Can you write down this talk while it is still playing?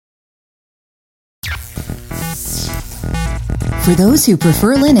For those who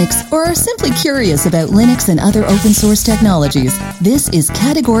prefer Linux or are simply curious about Linux and other open source technologies, this is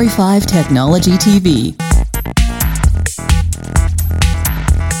Category 5 Technology TV.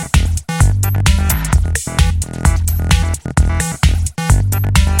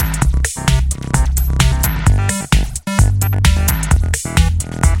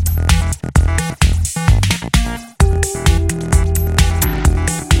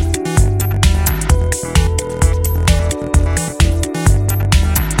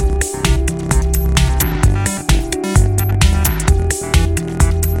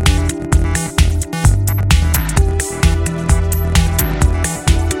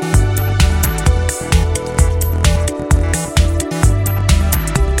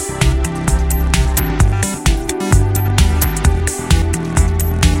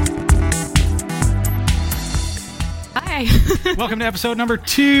 Welcome to episode number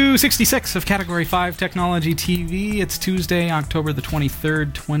 266 of Category 5 Technology TV. It's Tuesday, October the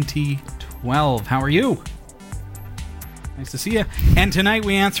 23rd, 2012. How are you? Nice to see you. And tonight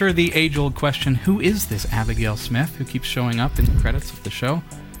we answer the age-old question, who is this Abigail Smith who keeps showing up in the credits of the show?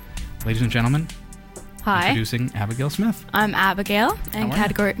 Ladies and gentlemen, hi. Introducing Abigail Smith. I'm Abigail, and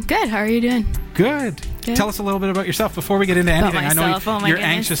Category... Good, how are you doing? Good. Tell us a little bit about yourself before we get into anything. About myself. I know you're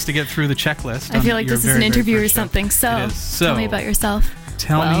anxious to get through the checklist. I feel like this is an interview or something, so tell me about yourself.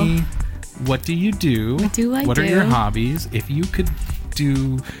 Tell me, what do you do? What do I do? What are your hobbies? If you could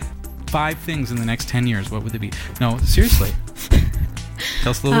do 5 things in the next 10 years, what would they be? No, seriously.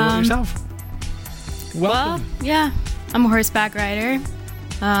 Tell us a little bit about yourself. Welcome. Well, yeah, I'm a horseback rider.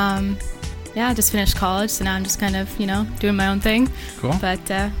 Yeah, I just finished college, so now I'm just kind of, doing my own thing. Cool. But,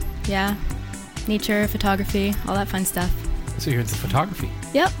 yeah, nature, photography, all that fun stuff. So you're into photography?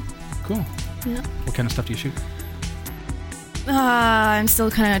 Yep. Cool. Yep. What kind of stuff do you shoot? I'm still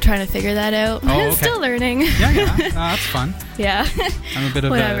kind of trying to figure that out. I'm still learning. Yeah. That's fun. Yeah. I'm a bit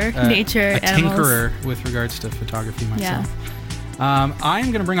of nature, a tinkerer with regards to photography myself. Yeah. I am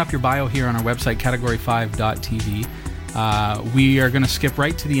going to bring up your bio here on our website, category5.tv. We are going to skip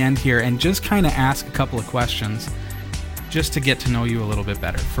right to the end here and just kind of ask a couple of questions just to get to know you a little bit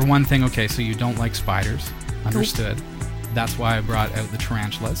better. For one thing, okay, so you don't like spiders. Understood. Nope. That's why I brought out the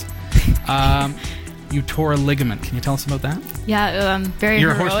tarantulas. You tore a ligament. Can you tell us about that? Yeah, very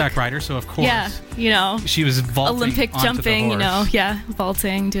You're heroic. A horseback rider, so of course. Yeah, she was vaulting Olympic onto jumping, the horse.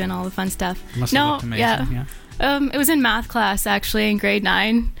 vaulting, doing all the fun stuff. Must have looked amazing. Yeah. It was in math class, actually, in grade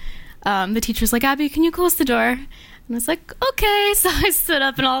 9. The teacher's like, Abby, can you close the door? And I was like, okay. So I stood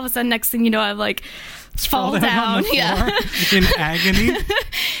up, and all of a sudden, next thing you know, I've fall down. On the floor in agony.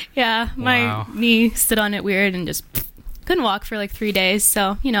 Yeah, my knee stood on it weird and just couldn't walk for 3 days.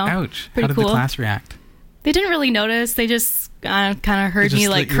 So, ouch. Pretty How did cool. the class react? They didn't really notice. They just kind of heard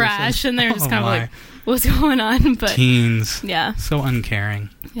me crash, and they're just kind of like, what's going on? But teens. Yeah. So uncaring.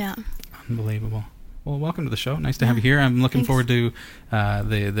 Yeah. Unbelievable. Well, welcome to the show. Nice to have you here. I'm looking forward to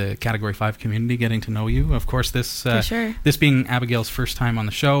the Category 5 community getting to know you. Of course, this this being Abigail's first time on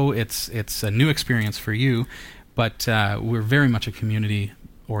the show, it's a new experience for you, but we're very much a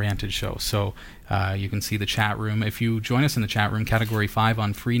community-oriented show. So you can see the chat room. If you join us in the chat room, Category 5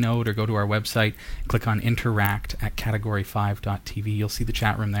 on Freenode, or go to our website, click on Interact at category5.tv. You'll see the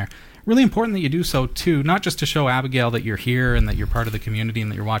chat room there. Really important that you do so, too, not just to show Abigail that you're here and that you're part of the community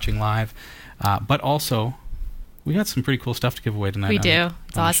and that you're watching live, but also, we got some pretty cool stuff to give away tonight. We do.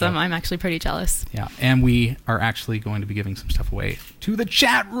 It's awesome. I'm actually pretty jealous. Yeah, and we are actually going to be giving some stuff away to the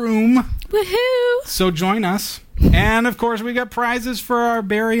chat room. Woohoo! So join us. And, of course, we got prizes for our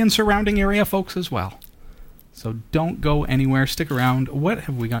Barrie and surrounding area folks as well. So don't go anywhere. Stick around. What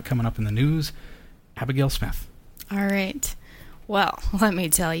have we got coming up in the news? Abigail Smith. All right. Well, let me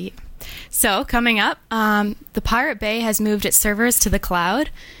tell you. So, coming up, the Pirate Bay has moved its servers to the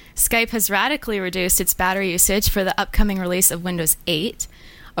cloud. Skype has radically reduced its battery usage for the upcoming release of Windows 8.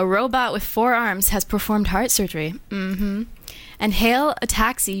 A robot with 4 arms has performed heart surgery. And hail a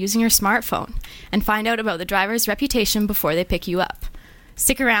taxi using your smartphone. And find out about the driver's reputation before they pick you up.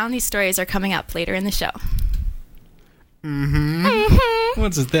 Stick around, these stories are coming up later in the show.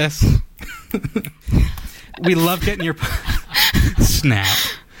 What's this? We love getting your... Snap.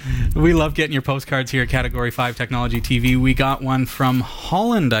 We love getting your postcards here at Category 5 Technology TV. We got one from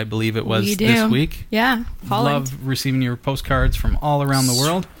Holland, I believe it was, this week. Yeah, Holland. Love receiving your postcards from all around the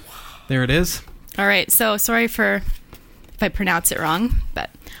world. There it is. All right, so sorry if I pronounce it wrong,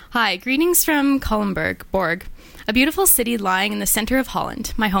 but hi, greetings from Borg, a beautiful city lying in the center of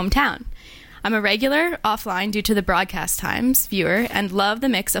Holland, my hometown. I'm a regular offline due to the broadcast times viewer and love the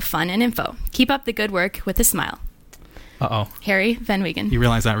mix of fun and info. Keep up the good work with a smile. Uh-oh. Harry Van Wiegen. You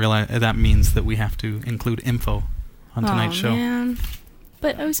realize that means that we have to include info on tonight's show. Man.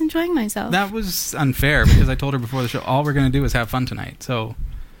 But I was enjoying myself. That was unfair because I told her before the show, all we're going to do is have fun tonight. So,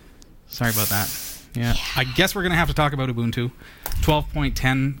 sorry about that. Yeah. I guess we're going to have to talk about Ubuntu.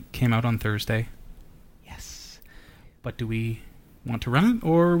 12.10 came out on Thursday. Yes. But do we want to run it,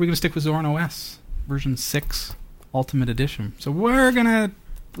 or are we going to stick with Zorin OS version 6 Ultimate Edition? So we're going to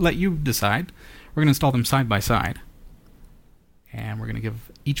let you decide. We're going to install them side by side. And we're going to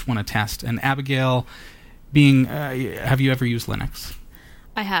give each one a test. And Abigail, being, have you ever used Linux?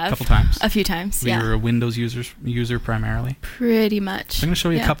 I have. A couple times? A few times, yeah. You're a Windows user primarily? Pretty much. So I'm going to show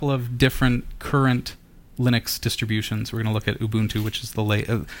you a couple of different current Linux distributions. We're going to look at Ubuntu, which is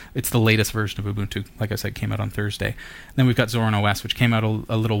it's the latest version of Ubuntu. Like I said, came out on Thursday. Then we've got Zorin OS, which came out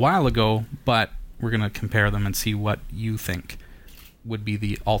a little while ago, but we're going to compare them and see what you think would be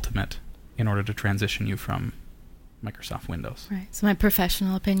the ultimate in order to transition you from Microsoft Windows. Right. So my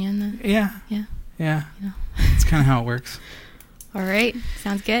professional opinion then? Yeah. Yeah. Yeah. You know. It's kind of how it works. All right.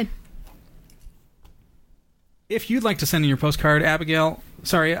 Sounds good. If you'd like to send in your postcard, Abigail,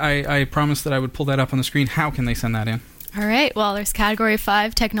 sorry, I promised that I would pull that up on the screen. How can they send that in? All right. Well, there's Category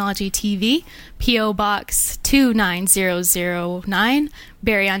 5 Technology TV, P.O. Box 29009,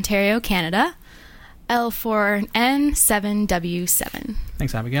 Barrie, Ontario, Canada, L4N7W7.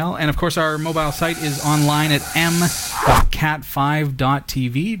 Thanks, Abigail. And, of course, our mobile site is online at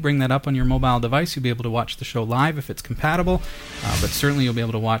m.cat5.tv. Bring that up on your mobile device. You'll be able to watch the show live if it's compatible, but certainly you'll be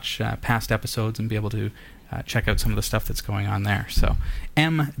able to watch past episodes and be able to check out some of the stuff that's going on there. So,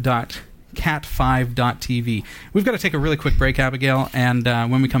 m.cat5.tv. We've got to take a really quick break, Abigail, and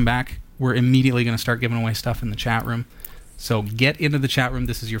when we come back, we're immediately going to start giving away stuff in the chat room. So get into the chat room.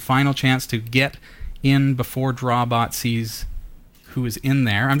 This is your final chance to get in before Drawbot sees who is in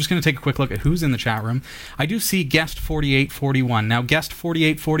there. I'm just going to take a quick look at who's in the chat room. I do see Guest 4841. Now, Guest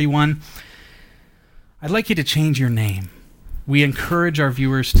 4841, I'd like you to change your name. We encourage our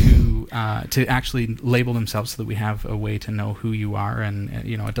viewers to actually label themselves so that we have a way to know who you are, and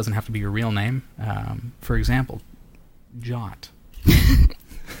it doesn't have to be your real name. For example, Jot.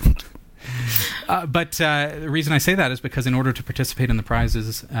 But the reason I say that is because in order to participate in the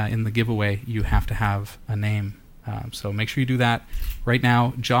prizes in the giveaway, you have to have a name. So make sure you do that right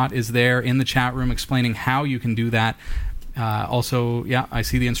now. Jot is there in the chat room explaining how you can do that. Also, I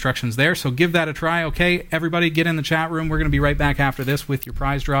see the instructions there, so give that a try. Okay, everybody get in the chat room. We're going to be right back after this with your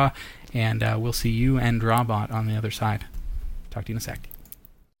prize draw, and we'll see you and Drawbot on the other side. Talk to you in a sec.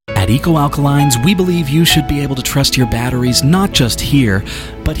 At Eco Alkalines, we believe you should be able to trust your batteries not just here,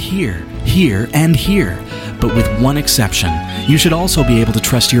 but here, and here. But with one exception, you should also be able to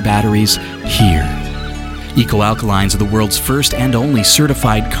trust your batteries here. Eco Alkalines are the world's first and only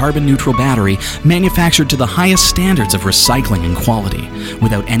certified carbon-neutral battery manufactured to the highest standards of recycling and quality,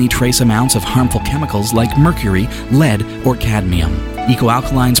 without any trace amounts of harmful chemicals like mercury, lead, or cadmium. Eco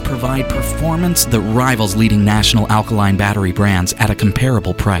Alkalines provide performance that rivals leading national alkaline battery brands at a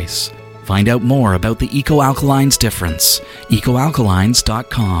comparable price. Find out more about the Eco Alkalines difference.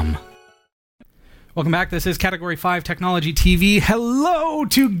 EcoAlkalines.com. Welcome back. This is Category 5 Technology TV. Hello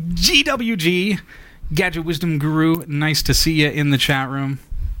to GWG. Gadget Wisdom Guru, nice to see you in the chat room.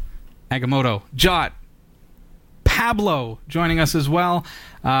 Agamotto, Jot, Pablo joining us as well.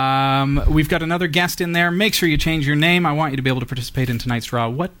 We've got another guest in there. Make sure you change your name. I want you to be able to participate in tonight's draw.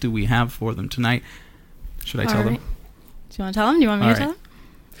 What do we have for them tonight? Should I tell them? Do you want to tell them? Do you want me to tell them?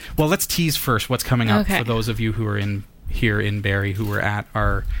 Well, let's tease first what's coming up for those of you who are here in Barrie who were at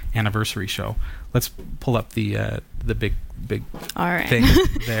our anniversary show. Let's pull up the big thing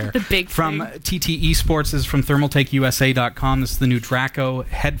there. The big from thing. TT Esports is from thermaltakeusa.com. This is the new Draco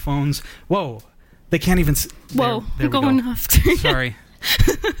headphones. Whoa, they can't even. Whoa, there I'm going off. Sorry.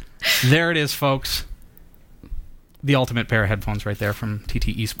 There it is, folks. The ultimate pair of headphones right there from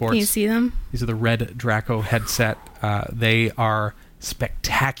TT Esports. Can you see them? These are the red Draco headset. They are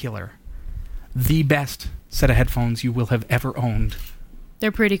spectacular. The best set of headphones you will have ever owned.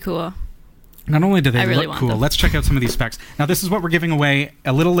 They're pretty cool. Not only do they really look cool, them. let's check out some of these specs. Now, this is what we're giving away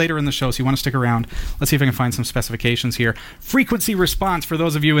a little later in the show, so you want to stick around. Let's see if I can find some specifications here. Frequency response, for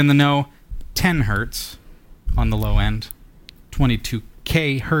those of you in the know, 10 hertz on the low end,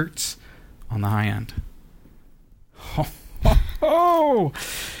 22K hertz on the high end. Oh!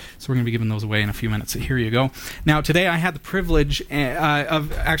 So we're going to be giving those away in a few minutes. So here you go. Now, today I had the privilege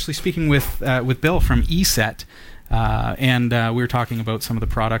of actually speaking with Bill from ESET. And we were talking about some of the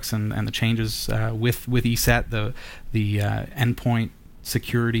products and the changes with ESET, the endpoint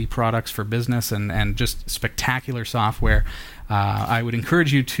security products for business, and just spectacular software. I would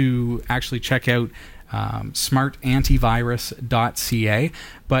encourage you to actually check out smartantivirus.ca.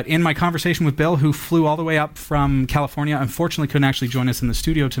 But in my conversation with Bill, who flew all the way up from California, unfortunately couldn't actually join us in the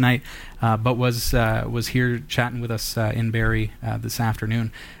studio tonight, but was here chatting with us in Barrie this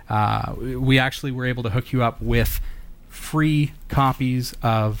afternoon, we actually were able to hook you up with free copies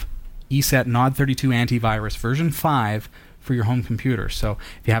of ESET NOD32 Antivirus version 5 for your home computer. So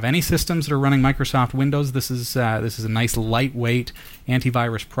if you have any systems that are running Microsoft Windows, this is a nice lightweight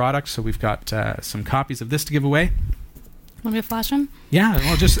antivirus product. So we've got some copies of this to give away. Want me to flash them? Yeah,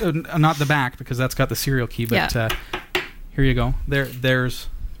 well, just not the back, because that's got the serial key. But here you go. There's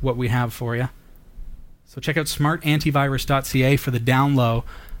what we have for you. So check out smartantivirus.ca for the down low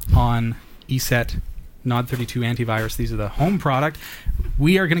on ESET NOD32 Antivirus. These are the home product.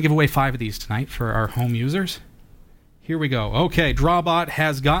 We are going to give away 5 of these tonight for our home users. Here we go. Okay, Drawbot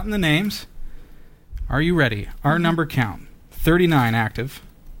has gotten the names. Are you ready? Our number count, 39 active.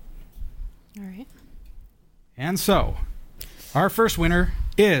 All right. And so, our first winner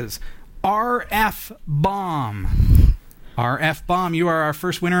is RF Bomb. RF Bomb, you are our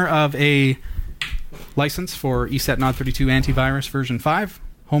first winner of a license for ESET NOD32 Antivirus version 5,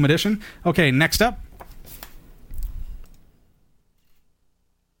 Home Edition. Okay, next up.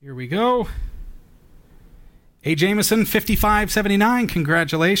 Here we go. A. Jameson, 5579,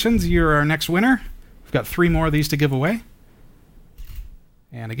 congratulations. You're our next winner. We've got 3 more of these to give away.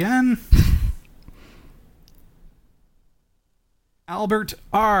 And again. Albert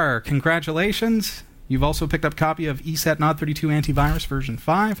R., congratulations. You've also picked up a copy of ESET NOD32 Antivirus version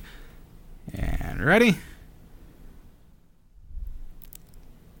 5. And ready?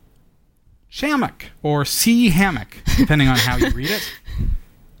 Shammock, or C. Hammock, depending on how you read it.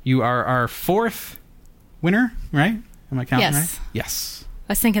 You are our 4th winner, right? Am I counting right? Yes.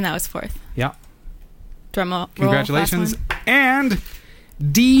 I was thinking that was 4th. Yeah. Drum roll. Congratulations. And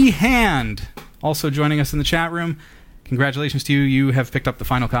D. Hand, also joining us in the chat room. Congratulations to you. You have picked up the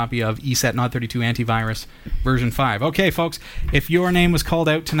final copy of ESET NOD32 Antivirus version 5. Okay, folks, if your name was called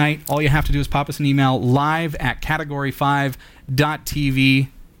out tonight, all you have to do is pop us an email live at category5.tv.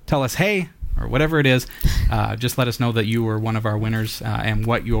 Tell us, hey, or whatever it is. Just let us know that you were one of our winners and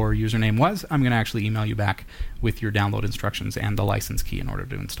what your username was. I'm going to actually email you back with your download instructions and the license key in order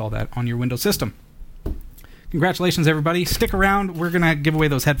to install that on your Windows system. Congratulations, everybody. Stick around. We're going to give away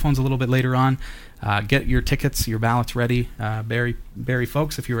those headphones a little bit later on. Get your tickets, your ballots ready. Barrie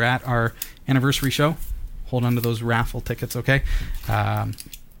folks, if you were at our anniversary show, hold on to those raffle tickets, okay? And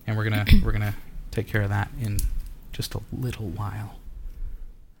we're gonna take care of that in just a little while.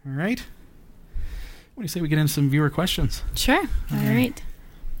 All right? What do you say we get into some viewer questions? Sure. All right.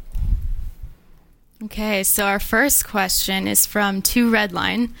 Okay, so our first question is from 2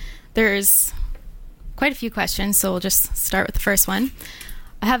 Redline. There's quite a few questions, so we'll just start with the first one.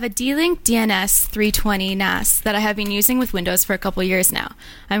 I have a D-Link DNS 320 NAS that I have been using with Windows for a couple years now.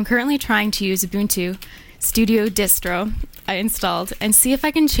 I'm currently trying to use Ubuntu Studio distro I installed and see if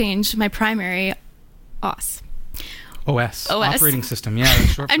I can change my primary OS. Operating system. Yeah,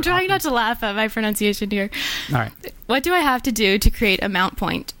 that's short. I'm trying not to laugh at my pronunciation here. All right. What do I have to do to create a mount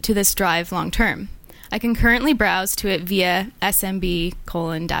point to this drive long term? I can currently browse to it via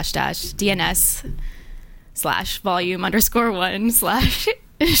smb:/volume_1/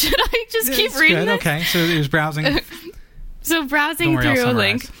 Should I just keep reading this? Okay, so it was browsing. So browsing through a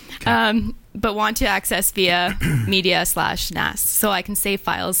link, okay. But want to access via media/NAS, so I can save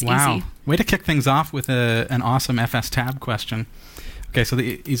files easy. Way to kick things off with an awesome FS-tab question. Okay, so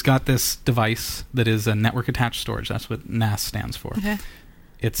he's got this device that is a network attached storage. That's what NAS stands for. Okay.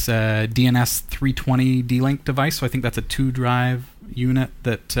 It's a DNS 320 D-Link device, so I think that's a 2-drive unit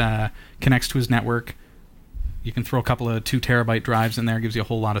that connects to his network. You can throw a couple of 2 terabyte drives in there, gives you a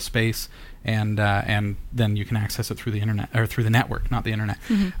whole lot of space, and then you can access it through the internet, or through the network, not the internet.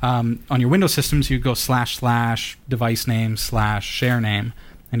 Mm-hmm. On your Windows systems, you go / device name / share name,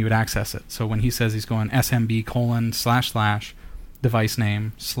 and you would access it. So when he says he's going smb:// device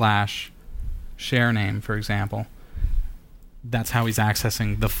name / share name, for example, that's how he's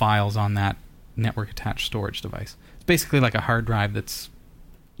accessing the files on that network attached storage device. It's basically like a hard drive that's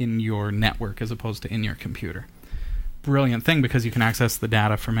in your network as opposed to in your computer. Brilliant thing, because you can access the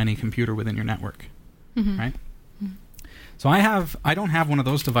data from any computer within your network. Mm-hmm. Right? Mm-hmm. So I don't have one of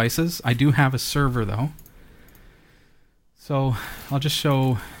those devices. I do have a server though. So I'll just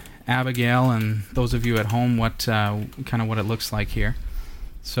show Abigail and those of you at home what what it looks like here.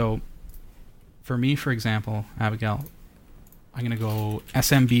 So for me, for example, Abigail, I'm going to go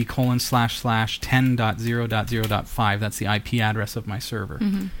smb://10.0.0.5. That's the IP address of my server.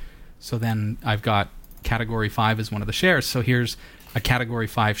 Mm-hmm. So then I've got Category 5 as one of the shares. So here's a Category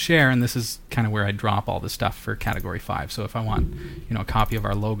 5 share, and this is kind of where I drop all the stuff for Category 5. So if I want, a copy of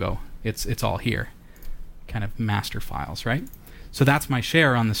our logo, it's all here, kind of master files, right? So that's my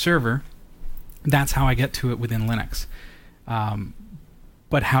share on the server. That's how I get to it within Linux.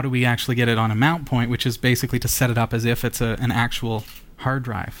 But how do we actually get it on a mount point, which is basically to set it up as if it's an actual hard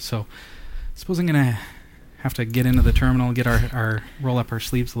drive. So I suppose I'm going to have to get into the terminal, get our roll up our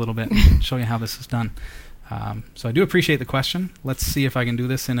sleeves a little bit, and show you how this is done. So I do appreciate the question. Let's see if I can do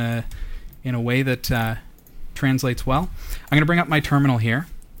this in a way that translates well. I'm going to bring up my terminal here.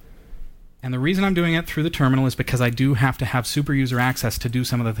 And the reason I'm doing it through the terminal is because I do have to have super user access to do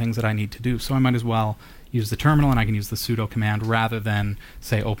some of the things that I need to do. So I might as well use the terminal, and I can use the sudo command rather than,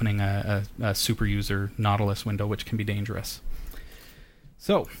 say, opening a super user Nautilus window, which can be dangerous.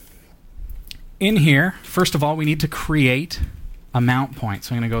 So in here, first of all, we need to create a mount point.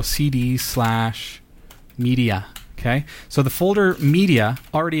 So I'm going to go cd/media. Okay? So the folder media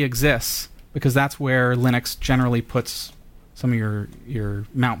already exists because that's where Linux generally puts some of your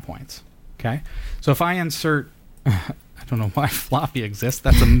mount points. Okay? So if I insert, I don't know why floppy exists.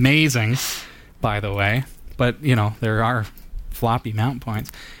 That's amazing, by the way. But, there are floppy mount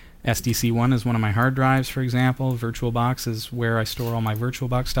points. SDC1 is one of my hard drives, for example. VirtualBox is where I store all my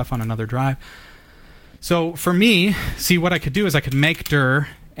VirtualBox stuff on another drive. So for me, see, what I could do is I could make dir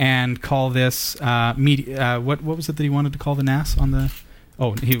and call this media. What was it that he wanted to call the NAS on the...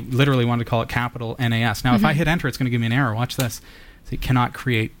 Oh, he literally wanted to call it capital NAS. Now, if I hit enter, it's going to give me an error. Watch this. So it cannot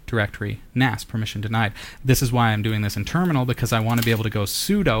create directory NAS, permission denied. This is why I'm doing this in terminal, because I want to be able to go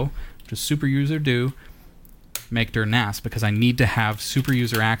sudo, which is super user do, make dir NAS, because I need to have super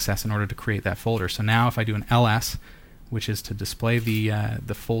user access in order to create that folder. So now if I do an ls, which is to display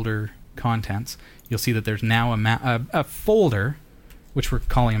the folder contents, you'll see that there's now a folder, which we're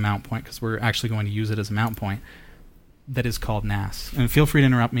calling a mount point, because we're actually going to use it as a mount point, that is called NAS. And feel free to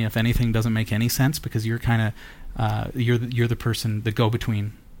interrupt me if anything doesn't make any sense, because you're kind of you're the person, the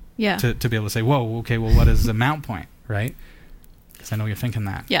go-between, to be able to say, whoa, okay, well, what is a mount point, right? Because I know you're thinking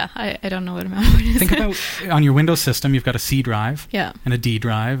that. Yeah, I don't know what a mount point is. Think about, on your Windows system, you've got a C drive and a D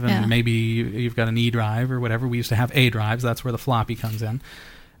drive, and maybe you've got an E drive or whatever. We used to have A drives. That's where the floppy comes in.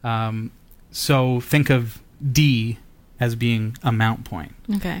 So think of D as being a mount point.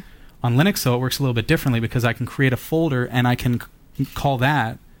 Okay. On Linux, though, it works a little bit differently, because I can create a folder and I can call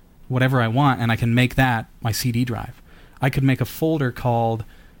that whatever I want, and I can make that my CD drive. I could make a folder called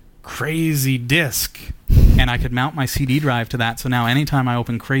Crazy Disk, and I could mount my CD drive to that. So now anytime I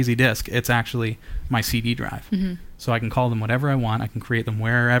open Crazy Disk, it's actually my CD drive. So I can call them whatever I want. I can create them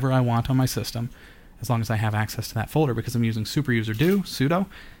wherever I want on my system, as long as I have access to that folder. Because I'm using superuser do, sudo,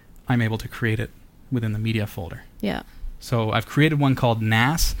 I'm able to create it within the media folder. Yeah. So I've created one called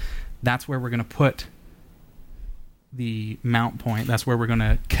NAS. That's where we're going to put the mount point. That's where we're going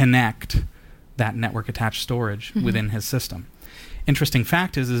to connect that network attached storage within his system. Interesting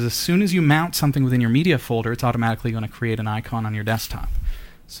fact is as soon as you mount something within your media folder, it's automatically going to create an icon on your desktop.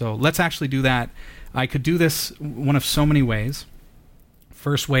 So let's actually do that. I could do this one of so many ways.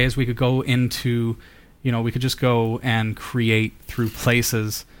 First way is we could go into, we could just go and create through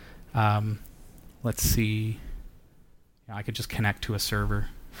places. Let's see. I could just connect to a server,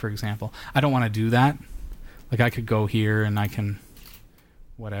 for example. I don't want to do that. Like, I could go here and I can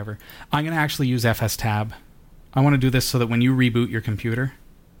whatever. I'm going to actually use fstab. I want to do this so that when you reboot your computer,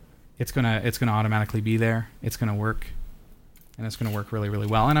 it's going to automatically be there. It's going to work, and it's going to work really, really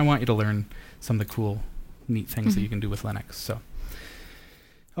well. And I want you to learn some of the cool, neat things that you can do with Linux. So,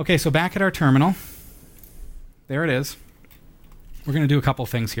 okay, so back at our terminal, there it is. We're going to do a couple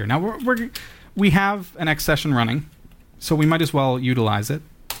things here. Now we have an X session running, so we might as well utilize it.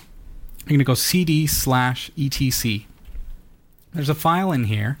 I'm going to go cd/etc. There's a file in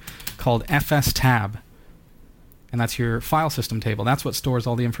here called fstab. And that's your file system table. That's what stores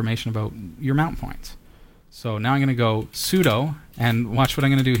all the information about your mount points. So now I'm going to go sudo, and watch what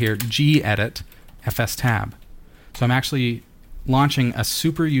I'm going to do here, gedit fstab. So I'm actually launching a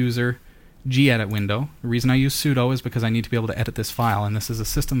super user gedit window. The reason I use sudo is because I need to be able to edit this file, and this is a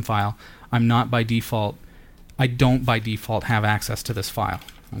system file. I don't by default have access to this file,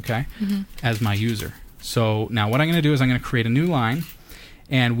 okay, as my user. So now what I'm going to do is I'm going to create a new line.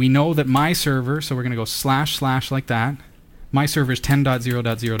 And we know that my server, so we're going to go / like that. My server is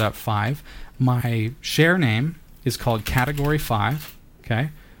 10.0.0.5. My share name is called Category5, okay,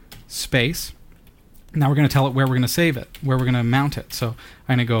 space. Now we're going to tell it where we're going to save it, where we're going to mount it. So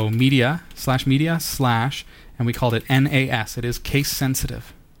I'm going to go media, and we called it NAS. It is case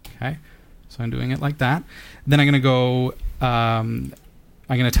sensitive, okay. So I'm doing it like that. Then I'm going to go, I'm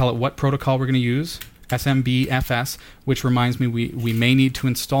going to tell it what protocol we're going to use. SMBFS, which reminds me we may need to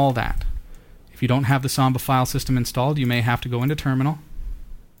install that. If you don't have the Samba file system installed, you may have to go into terminal.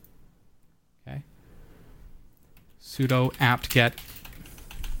 Okay. Sudo apt-get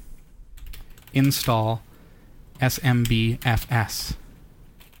install SMBFS.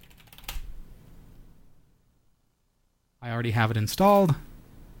 I already have it installed.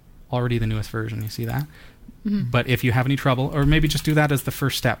 Already the newest version, you see that? Mm-hmm. But if you have any trouble, or maybe just do that as the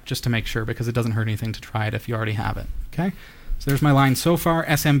first step, just to make sure, because it doesn't hurt anything to try it if you already have it. Okay? So there's my line so far,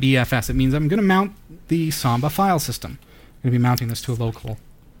 SMBFS. It means I'm going to mount the Samba file system. I'm going to be mounting this to a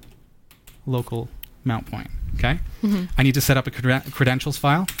local mount point. Okay? Mm-hmm. I need to set up a credentials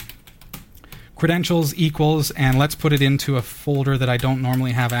file. Credentials equals, and let's put it into a folder that I don't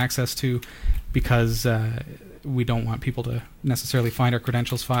normally have access to, because we don't want people to necessarily find our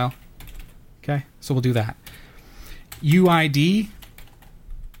credentials file. Okay, so we'll do that. UID,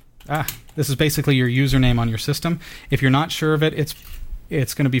 this is basically your username on your system. If you're not sure of it,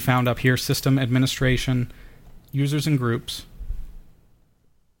 it's going to be found up here, System Administration, Users and Groups.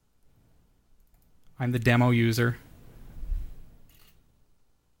 I'm the demo user.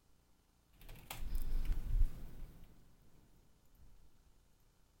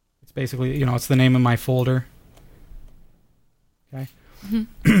 It's basically, it's the name of my folder. Okay.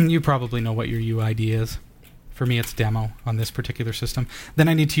 Mm-hmm. You probably know what your UID is. For me, it's demo on this particular system. Then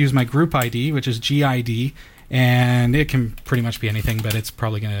I need to use my group ID, which is GID, and it can pretty much be anything, but it's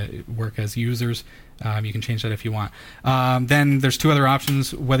probably going to work as users. You can change that if you want. Then there's two other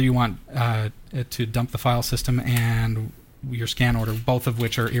options, whether you want to dump the file system and your scan order, both of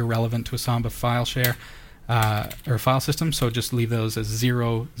which are irrelevant to a Samba file share or file system, so just leave those as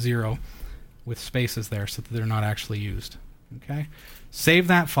 0, 0 with spaces there so that they're not actually used. Okay, save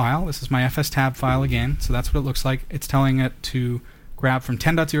that file. This is my fstab file again, so that's what it looks like. It's telling it to grab from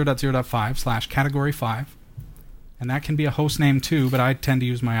 10.0.0.5/category5, and that can be a host name too, but I tend to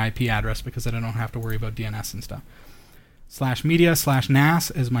use my IP address because then I don't have to worry about DNS and stuff.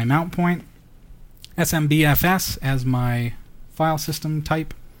 /media/NAS as my mount point, SMBFS as my file system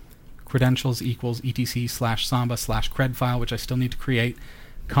type, credentials equals etc/samba/cred file, which I still need to create,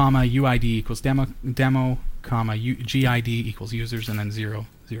 comma UID equals demo, comma GID equals users, and then 0,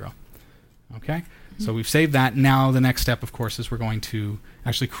 0. Okay? Mm-hmm. So we've saved that. Now the next step, of course, is we're going to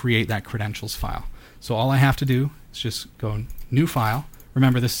actually create that credentials file. So all I have to do is just go new file.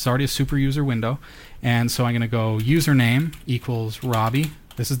 Remember, this is already a super user window. And so I'm going to go username equals Robbie.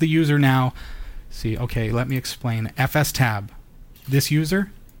 This is the user now. See, okay, let me explain. fstab. This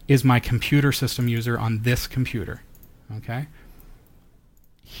user is my computer system user on this computer. Okay?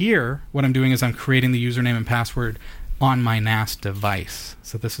 Here, what I'm doing is I'm creating the username and password on my NAS device.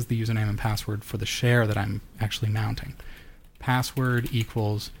 So this is the username and password for the share that I'm actually mounting. Password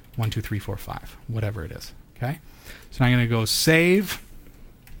equals 12345, whatever it is. Okay? So now I'm going to go save,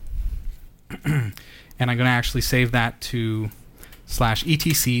 and I'm going to actually save that to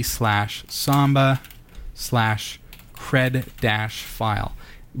 /etc/samba/cred-file,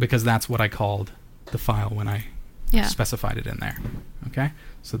 because that's what I called the file when I specified it in there. Okay?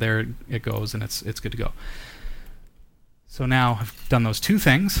 So there it goes, and it's good to go. So now I've done those two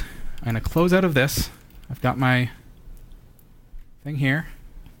things. I'm going to close out of this. I've got my thing here,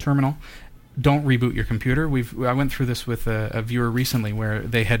 terminal. Don't reboot your computer. I went through this with a viewer recently where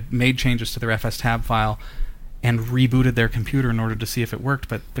they had made changes to their fstab file and rebooted their computer in order to see if it worked,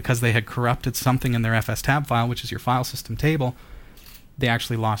 but because they had corrupted something in their fstab file, which is your file system table, they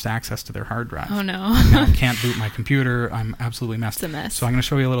actually lost access to their hard drive. Oh no! Now I can't boot my computer. I'm absolutely messed. It's a mess. So I'm going to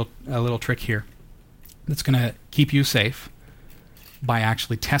show you a little trick here that's going to keep you safe by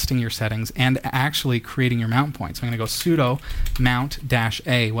actually testing your settings and actually creating your mount point. So I'm going to go sudo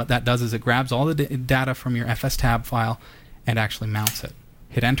mount-a. What that does is it grabs all the data from your fstab file and actually mounts it.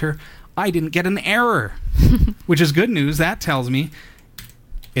 Hit enter. I didn't get an error, which is good news. That tells me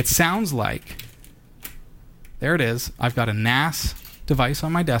it sounds like, there it is, I've got a NAS device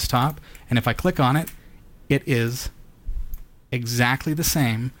on my desktop, and if I click on it, it is exactly the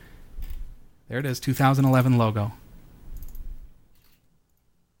same. There it is, 2011 logo.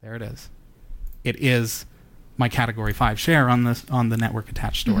 There it is. It is my Category 5 share on the network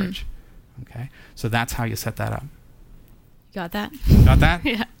attached storage. Mm-hmm. Okay, so that's how you set that up. Got that? Got that?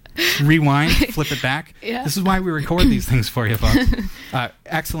 Yeah. Rewind, flip it back. Yeah. This is why we record these things for you, folks.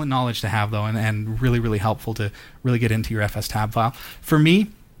 Excellent knowledge to have, though, and really, really helpful to really get into your fstab file. For me,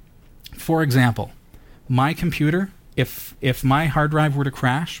 for example, my computer, if my hard drive were to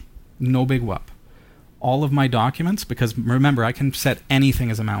crash, no big whoop. All of my documents, because remember, I can set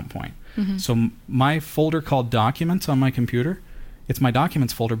anything as a mount point. Mm-hmm. So my folder called Documents on my computer it's my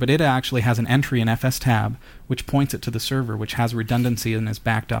documents folder, but it actually has an entry in FS tab which points it to the server, which has redundancy and is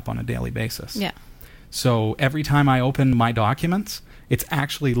backed up on a daily basis. Yeah. So every time I open my documents, it's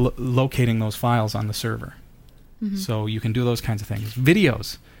actually locating those files on the server. Mm-hmm. So you can do those kinds of things.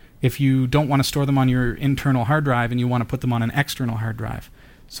 Videos, if you don't want to store them on your internal hard drive and you want to put them on an external hard drive,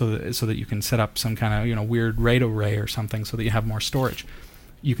 so that you can set up some kind of weird RAID array or something so that you have more storage,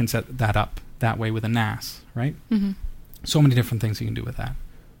 you can set that up that way with a NAS, right? Mm-hmm. So many different things you can do with that.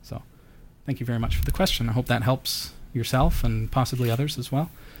 So thank you very much for the question. I hope that helps yourself and possibly others as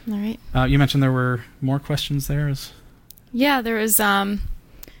well. All right. You mentioned there were more questions there. Yeah, there was...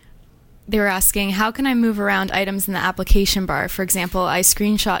 They were asking, how can I move around items in the application bar? For example, I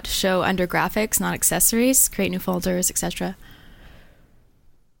screenshot to show under graphics, not accessories, create new folders, etc.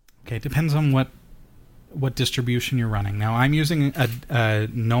 Okay, depends on what distribution you're running. Now, I'm using a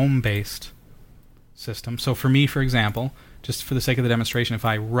GNOME-based system. So for me, for example, just for the sake of the demonstration, if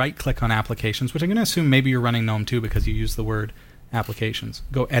I right-click on applications, which I'm going to assume maybe you're running GNOME too because you use the word applications,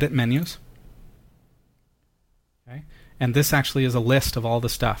 go Edit Menus. Okay, and this actually is a list of all the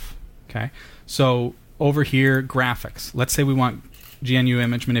stuff. Okay, so over here, graphics. Let's say we want GNU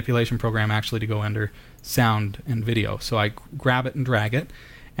Image Manipulation Program actually to go under sound and video. So I grab it and drag it,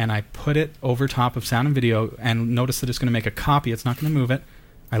 and I put it over top of sound and video, and notice that it's going to make a copy. It's not going to move it.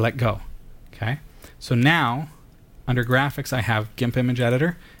 I let go. Okay, so now under graphics, I have GIMP Image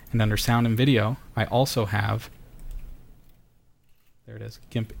Editor, and under sound and video, I also have, there it is,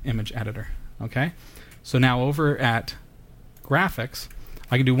 GIMP Image Editor. Okay, so now over at graphics,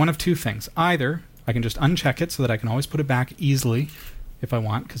 I can do one of two things. Either I can just uncheck it so that I can always put it back easily if I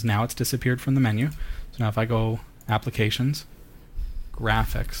want, because now it's disappeared from the menu. So now if I go Applications,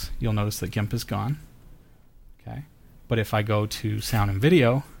 Graphics, you'll notice that GIMP is gone. Okay, but if I go to Sound and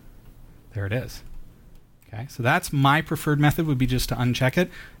Video, there it is. Okay, so that's my preferred method, would be just to uncheck it.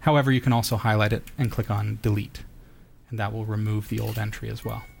 However, you can also highlight it and click on Delete, and that will remove the old entry as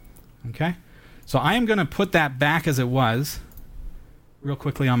well. Okay, so I am going to put that back as it was real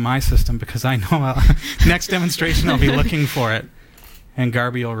quickly on my system, because I know next demonstration I'll be looking for it, and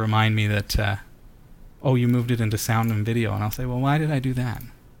Garby will remind me that oh, you moved it into sound and video, and I'll say, well, why did I do that?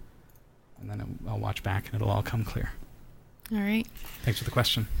 And then I'll watch back and it'll all come clear. All right. Thanks for the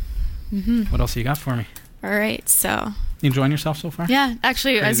question. Mm-hmm. What else you got for me? All right, so... You enjoying yourself so far? Yeah,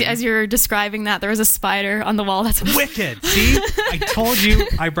 actually, as you were describing that, there was a spider on the wall. That's wicked! See? I told you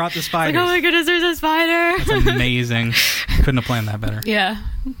I brought the spiders. Like, oh my goodness, there's a spider! That's amazing. Couldn't have planned that better. Yeah.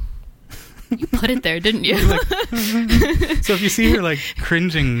 You put it there, didn't you? So if you see her, like,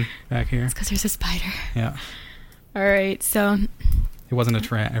 cringing back here... It's because there's a spider. Yeah. All right, so... It wasn't a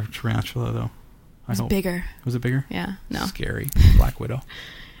tarantula, though. It was bigger. Was it bigger? Yeah, no. Scary. Black Widow.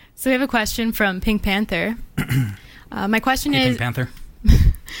 So we have a question from Pink Panther. My question is... Pink Panther.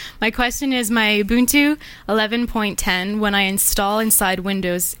 My question is, my Ubuntu 11.10, when I install inside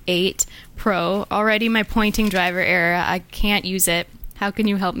Windows 8 Pro, already my pointing driver error, I can't use it. How can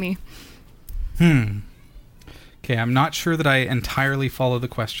you help me? Okay, I'm not sure that I entirely follow the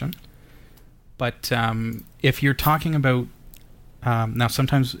question. But if you're talking about... now,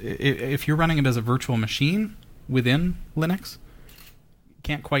 sometimes if you're running it as a virtual machine within Linux,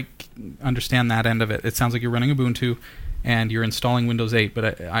 can't quite understand that end of it. It sounds like you're running Ubuntu and you're installing Windows 8,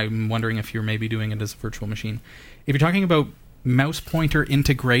 but I'm wondering if you're maybe doing it as a virtual machine. If you're talking about mouse pointer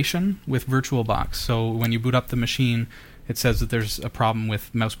integration with VirtualBox, so when you boot up the machine, it says that there's a problem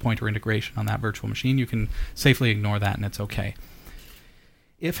with mouse pointer integration on that virtual machine, you can safely ignore that and it's okay.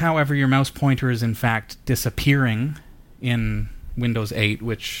 If, however, your mouse pointer is in fact disappearing in Windows 8,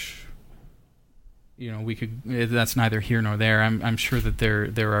 which... we could. That's neither here nor there. I'm sure that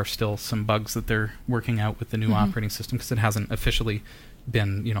there are still some bugs that they're working out with the new operating system, because it hasn't officially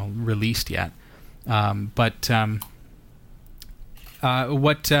been released yet. But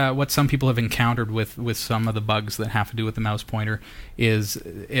what some people have encountered with some of the bugs that have to do with the mouse pointer is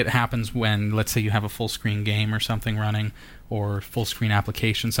it happens when, let's say, you have a full screen game or something running, or full screen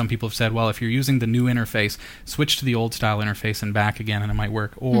application. Some people have said, well, if you're using the new interface, switch to the old style interface and back again, and it might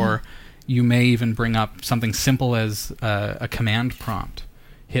work. Or you may even bring up something simple as a command prompt.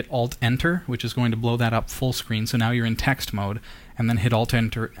 Hit Alt-Enter, which is going to blow that up full screen, so now you're in text mode, and then hit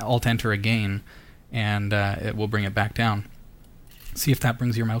Alt-Enter again, and it will bring it back down. See if that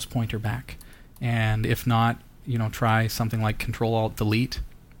brings your mouse pointer back. And if not, try something like Control-Alt-Delete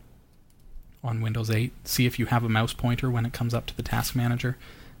on Windows 8. See if you have a mouse pointer when it comes up to the task manager,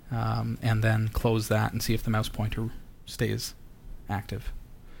 and then close that and see if the mouse pointer stays active.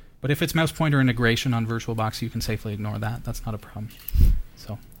 But if it's mouse pointer integration on VirtualBox, you can safely ignore that. That's not a problem.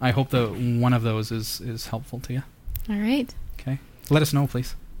 So I hope that one of those is helpful to you. All right. Okay. let us know,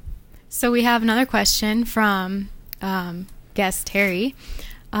 please. So we have another question from guest Terry.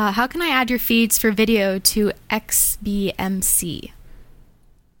 How can I add your feeds for video to XBMC?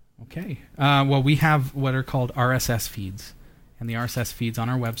 Okay. Well, we have what are called RSS feeds. And the RSS feeds on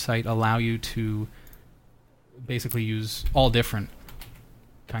our website allow you to basically use all different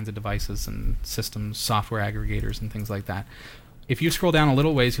kinds of devices and systems, software aggregators, and things like that. If you scroll down a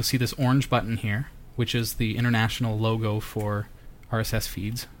little ways, you'll see this orange button here, which is the international logo for RSS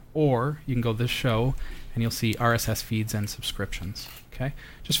feeds. Or you can go to this show, and you'll see RSS feeds and subscriptions. Okay?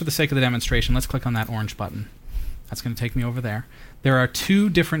 Just for the sake of the demonstration, let's click on that orange button. That's going to take me over there. There are two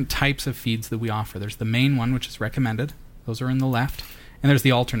different types of feeds that we offer. There's the main one, which is recommended. Those are in the left. And there's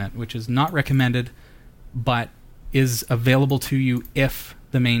the alternate, which is not recommended, but is available to you if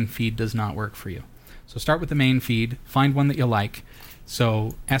the main feed does not work for you. So start with the main feed, find one that you like.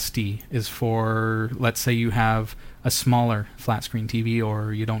 So SD is for, let's say you have a smaller flat screen TV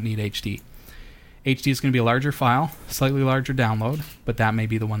or you don't need HD. HD is going to be a larger file, slightly larger download, but that may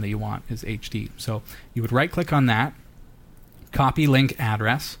be the one that you want is HD. So you would right click on that, copy link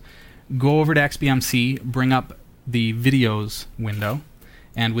address, go over to XBMC, bring up the videos window,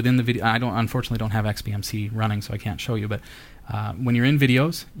 and within the video, I unfortunately don't have XBMC running, so I can't show you, but when you're in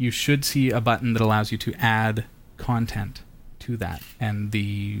videos, you should see a button that allows you to add content to that, and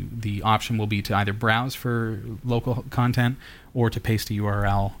the option will be to either browse for local content or to paste a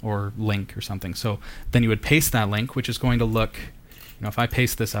URL or link or something. So then you would paste that link, which is going to look, if I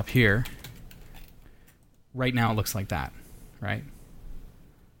paste this up here, right now it looks like that, right?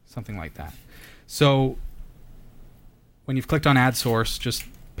 Something like that. So when you've clicked on add source, just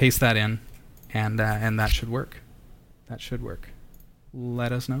paste that in, and that should work. That should work.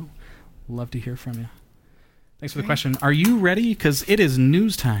 Let us know. Love to hear from you. Thanks for the question. Are you ready? Because it is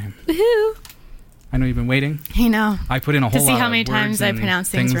news time. Woohoo! I know you've been waiting. I know. I put in a whole lot of to see how many words times I pronounce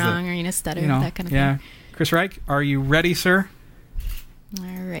things wrong or stutter, that kind of thing. Chris Reich, are you ready, sir? All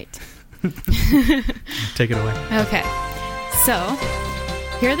right. Take it away. Okay. So,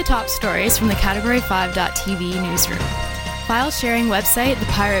 here are the top stories from the Category5.tv newsroom. File sharing website The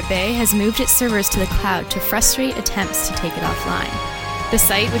Pirate Bay has moved its servers to the cloud to frustrate attempts to take it offline. The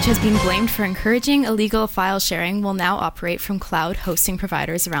site, which has been blamed for encouraging illegal file sharing, will now operate from cloud hosting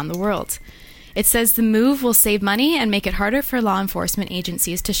providers around the world. It says the move will save money and make it harder for law enforcement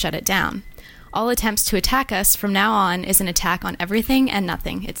agencies to shut it down. All attempts to attack us from now on is an attack on everything and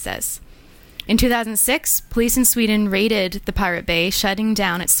nothing, it says. In 2006, police in Sweden raided the Pirate Bay, shutting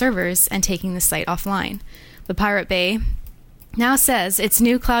down its servers and taking the site offline. The Pirate Bay now says its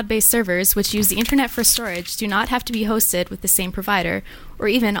new cloud-based servers, which use the internet for storage, do not have to be hosted with the same provider or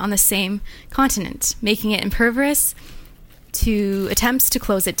even on the same continent, making it impervious to attempts to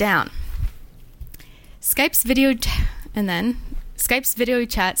close it down. Skype's video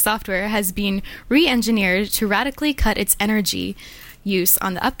chat software has been re-engineered to radically cut its energy use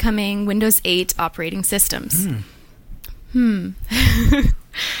on the upcoming Windows 8 operating systems.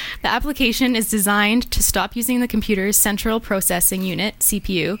 The application is designed to stop using the computer's central processing unit,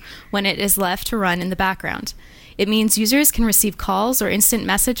 CPU, when it is left to run in the background. It means users can receive calls or instant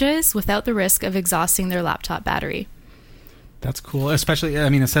messages without the risk of exhausting their laptop battery. That's cool. Especially,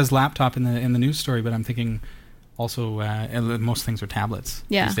 it says laptop in the news story, but I'm thinking also most things are tablets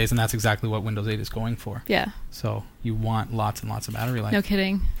these days, and that's exactly what Windows 8 is going for. Yeah. So you want lots and lots of battery life. No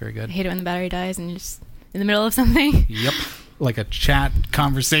kidding. Very good. I hate it when the battery dies and you're just in the middle of something. Yep. Like a chat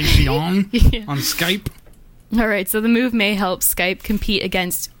conversation on Skype. All right, so the move may help Skype compete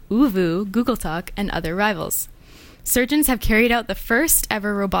against Ubuntu, Google Talk, and other rivals. Surgeons have carried out the first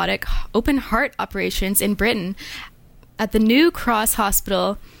ever robotic open heart operations in Britain at the New Cross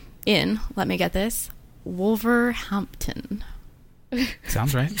Hospital in, let me get this, Wolverhampton.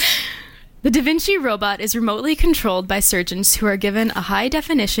 Sounds right. The Da Vinci robot is remotely controlled by surgeons who are given a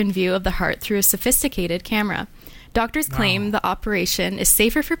high-definition view of the heart through a sophisticated camera. Doctors claim the operation is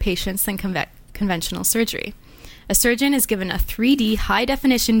safer for patients than conventional surgery. A surgeon is given a 3D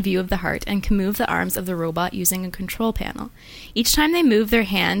high-definition view of the heart and can move the arms of the robot using a control panel. Each time they move their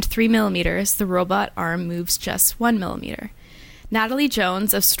hand 3 millimeters, the robot arm moves just 1 millimeter. Natalie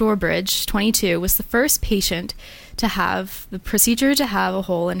Jones of Stourbridge, 22, was the first patient to have the procedure to have a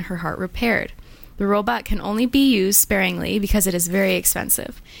hole in her heart repaired. The robot can only be used sparingly because it is very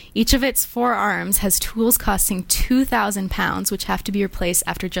expensive. Each of its 4 arms has tools costing £2,000, which have to be replaced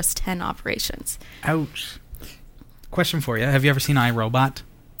after just 10 operations. Ouch. Question for you. Have you ever seen iRobot?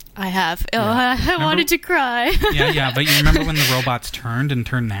 I have. Yeah. I wanted to cry. Yeah, but you remember when the robots turned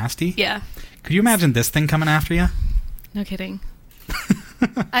nasty? Yeah. Could you imagine this thing coming after you? No kidding.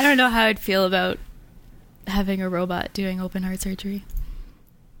 I don't know how I'd feel about having a robot doing open heart surgery.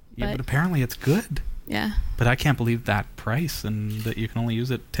 Yeah, but apparently it's good. Yeah. But I can't believe that price and that you can only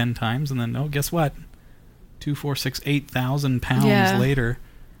use it 10 times and then, oh, guess what? 2, 4, 6, 8,000 pounds later.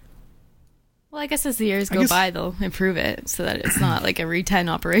 Well, I guess as the years go by, they'll improve it so that it's not like every 10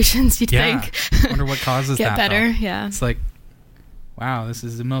 operations, you'd think. I wonder what causes Get that. better, though. yeah. It's like, wow, this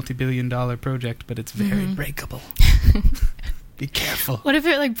is a multi-billion-dollar project, but it's very breakable. Be careful. What if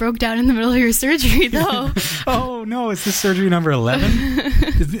it like broke down in the middle of your surgery, though? Oh, no, is this surgery number 11?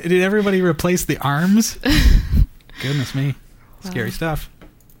 Did everybody replace the arms? Goodness me. Scary stuff.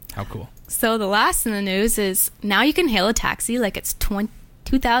 How cool. So the last in the news is now you can hail a taxi like it's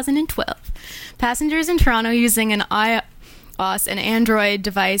 2012. Passengers in Toronto using an iOS and Android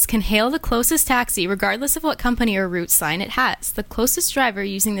device can hail the closest taxi regardless of what company or route sign it has. The closest driver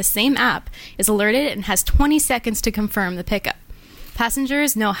using the same app is alerted and has 20 seconds to confirm the pickup.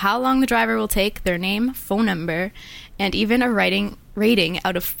 Passengers know how long the driver will take, their name, phone number, and even a rating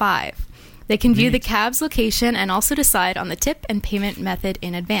out of 5. They can view the cab's location and also decide on the tip and payment method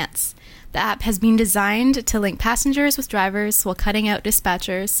in advance. The app has been designed to link passengers with drivers while cutting out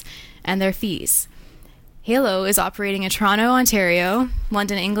dispatchers and their fees. Halo is operating in Toronto, Ontario,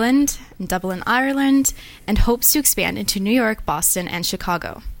 London, England, and Dublin, Ireland, and hopes to expand into New York, Boston, and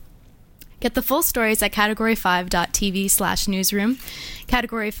Chicago. Get the full stories at category5.tv/newsroom.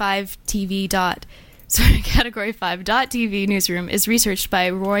 Category5.tv newsroom is researched by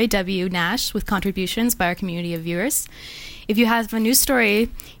Roy W. Nash with contributions by our community of viewers. If you have a news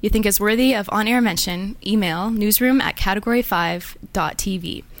story you think is worthy of on-air mention, email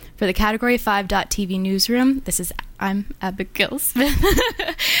newsroom@category5.tv. For the Category5.tv newsroom, I'm Abigail Smith.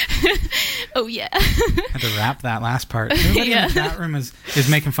 Oh, yeah. I had to wrap that last part. Everybody in the chat room is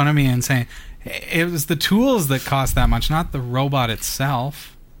making fun of me and saying, it was the tools that cost that much, not the robot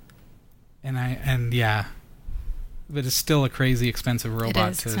itself. But it's still a crazy expensive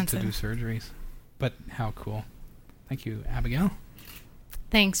robot to do surgeries. But how cool. Thank you, Abigail.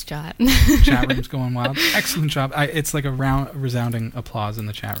 Thanks, Jot. Chat room's going wild. Excellent job. It's like a resounding applause in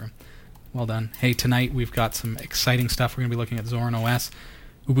the chat room. Well done. Hey, tonight we've got some exciting stuff. We're going to be looking at Zorin OS,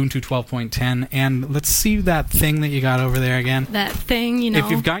 Ubuntu 12.10, and let's see that thing that you got over there again. That thing, If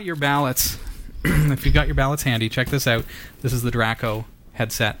you've got your ballots, handy, check this out. This is the Draco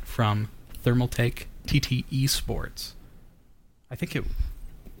headset from Thermaltake TT Esports. I think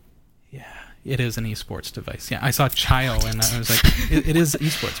it is an esports device. Yeah, I saw Chio and I was like, it is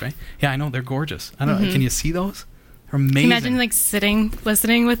esports, right? Yeah, I know, they're gorgeous. I don't know, can you see those? They're amazing. Can you imagine like sitting,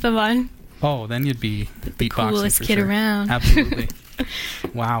 listening with them on? Oh, then you'd be the coolest kid around. Absolutely.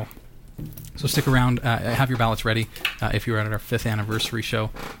 Wow. So stick around, have your ballots ready. If you're at our 5th anniversary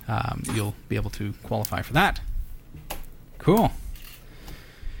show, you'll be able to qualify for that. Cool.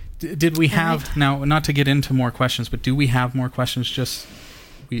 Did we have, now not to get into more questions, but do we have more questions?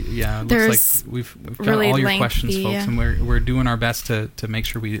 It looks like we've got really all your lengthy, questions, folks, and we're doing our best to make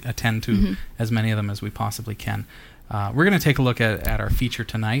sure we attend to as many of them as we possibly can. We're going to take a look at our feature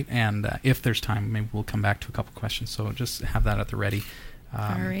tonight, and if there's time, maybe we'll come back to a couple questions, so just have that at the ready.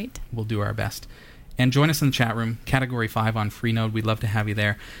 All right. We'll do our best. And join us in the chat room, Category 5 on Freenode. We'd love to have you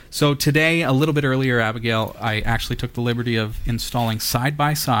there. So today, a little bit earlier, Abigail, I actually took the liberty of installing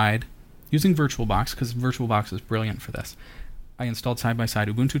side-by-side, using VirtualBox, because VirtualBox is brilliant for this. I installed side-by-side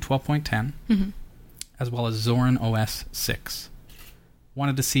Ubuntu 12.10, as well as Zorin OS 6.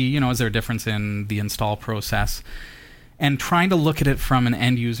 Wanted to see, is there a difference in the install process? And trying to look at it from an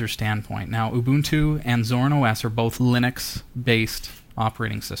end-user standpoint. Now, Ubuntu and Zorin OS are both Linux-based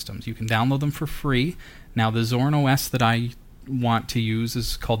operating systems. You can download them for free. Now, the Zorin OS that I want to use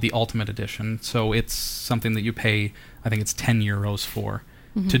is called the Ultimate Edition, so it's something that you pay, I think it's €10 for,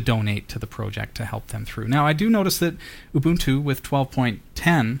 to donate to the project to help them through. Now, I do notice that Ubuntu with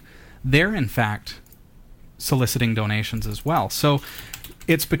 12.10, they're in fact soliciting donations as well. So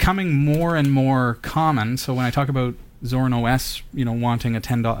it's becoming more and more common. So when I talk about Zorin OS, wanting a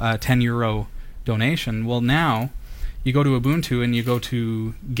 €10 donation, well, now you go to Ubuntu and you go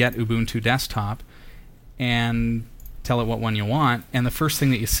to Get Ubuntu Desktop and tell it what one you want, and the first thing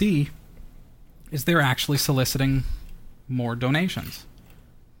that you see is they're actually soliciting more donations.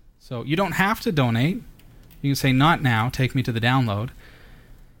 So you don't have to donate. You can say, not now, take me to the download,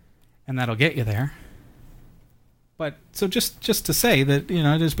 and that'll get you there. But so just to say that,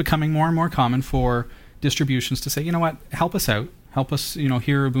 it is becoming more and more common for distributions to say, you know what, help us out. Help us,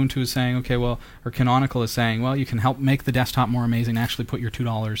 here Ubuntu is saying, okay, well, or Canonical is saying, well, you can help make the desktop more amazing, actually put your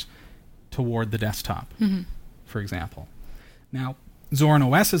 $2 toward the desktop, for example. Now, Zorin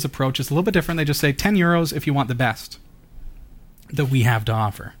OS's approach is a little bit different. They just say €10 if you want the best that we have to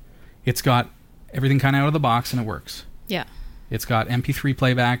offer. It's got everything kind of out of the box, and it works. Yeah. It's got MP3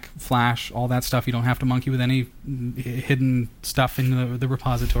 playback, Flash, all that stuff. You don't have to monkey with any hidden stuff in the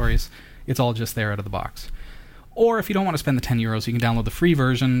repositories. It's all just there out of the box. Or if you don't want to spend the €10, you can download the free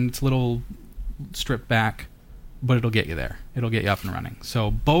version. It's a little stripped back, but it'll get you there. It'll get you up and running.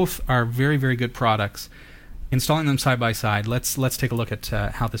 So both are very, very good products. Installing them side by side, let's take a look at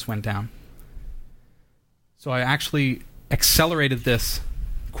how this went down. So I actually accelerated this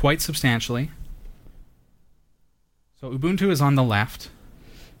quite substantially. So Ubuntu is on the left,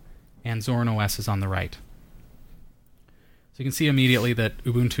 and Zorin OS is on the right. So you can see immediately that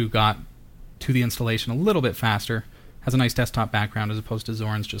Ubuntu got to the installation a little bit faster, has a nice desktop background as opposed to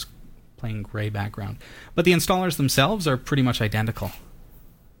Zorin's just plain gray background. But the installers themselves are pretty much identical.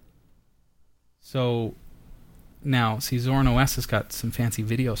 So now, see, Zorin OS has got some fancy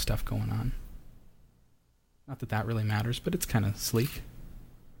video stuff going on. Not that that really matters, but it's kind of sleek.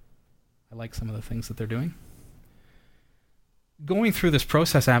 I like some of the things that they're doing. Going through this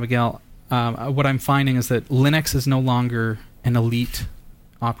process, Abigail, what I'm finding is that Linux is no longer an elite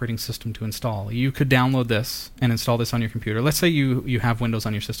operating system to install. You could download this and install this on your computer. Let's say you have Windows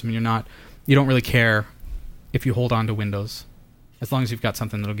on your system and you don't really care if you hold on to Windows, as long as you've got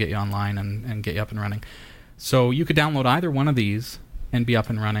something that'll get you online and get you up and running. So you could download either one of these and be up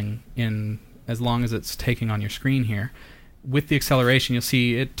and running in as long as it's taking on your screen here. With the acceleration, you'll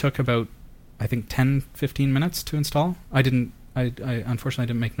see it took about, I think, 10-15 minutes to install. I unfortunately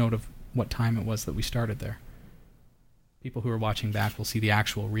didn't make note of what time it was that we started there. People who are watching back will see the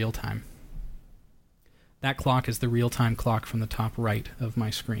actual real time. That clock is the real-time clock from the top right of my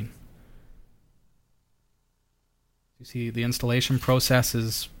screen. You see, the installation process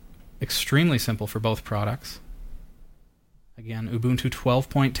is extremely simple for both products. Again, Ubuntu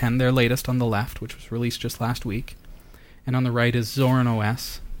 12.10, their latest on the left, which was released just last week. And on the right is Zorin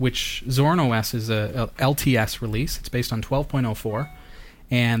OS, which Zorin OS is a LTS release. It's based on 12.04,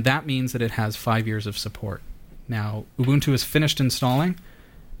 and that means that it has 5 years of support. Now, Ubuntu is finished installing,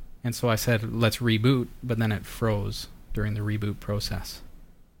 and so I said, let's reboot, but then it froze during the reboot process.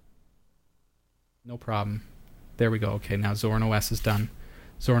 No problem. There we go. Okay, now Zorin OS is done.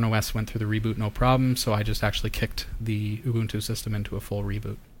 Zorin OS went through the reboot no problem, so I just actually kicked the Ubuntu system into a full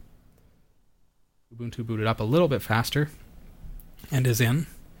reboot. Ubuntu booted up a little bit faster and is in,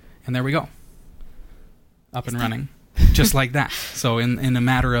 and there we go. Up and running, just like that. So in a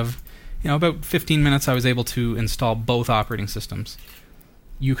matter of about 15 minutes, I was able to install both operating systems.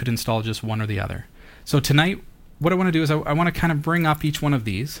 You could install just one or the other. So tonight, what I want to do is I want to kind of bring up each one of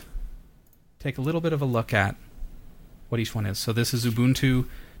these, take a little bit of a look at what each one is. So this is Ubuntu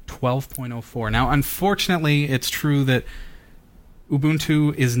 12.04. Now, unfortunately, it's true that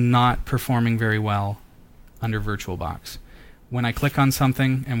Ubuntu is not performing very well under VirtualBox. When I click on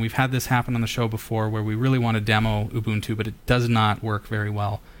something, and we've had this happen on the show before, where we really want to demo Ubuntu, but it does not work very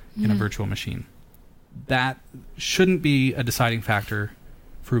well in a virtual machine. That shouldn't be a deciding factor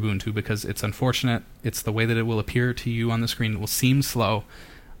for Ubuntu, because it's unfortunate. It's the way that it will appear to you on the screen. It will seem slow,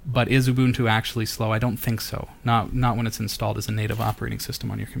 but is Ubuntu actually slow? I don't think so. Not when it's installed as a native operating system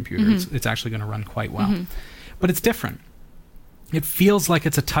on your computer. It's actually going to run quite well. But it's different. It feels like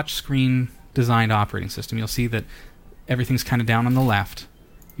it's a touchscreen designed operating system. You'll see that everything's kind of down on the left.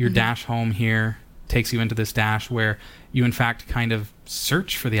 Your dash home here takes you into this dash where you in fact kind of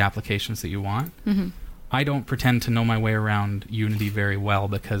search for the applications that you want. I don't pretend to know my way around Unity very well,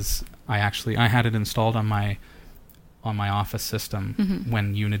 because I had it installed on my Office system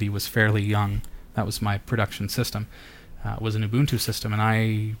when Unity was fairly young. That was my production system. It was an Ubuntu system, and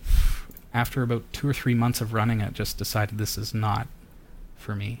I, after about 2 or 3 months of running it, just decided this is not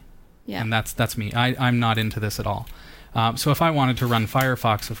for me. Yeah. And that's me. I'm not into this at all. So if I wanted to run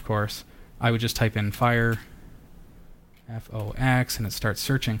Firefox, of course, I would just type in Fire, F-O-X, and it starts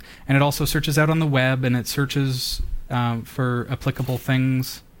searching. And it also searches out on the web, and it searches for applicable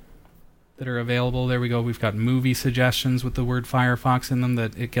things that are available. There we go. We've got movie suggestions with the word Firefox in them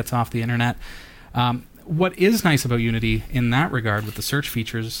that it gets off the internet. What is nice about Unity in that regard, with the search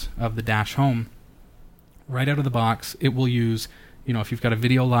features of the dash home, right out of the box, it will use, if you've got a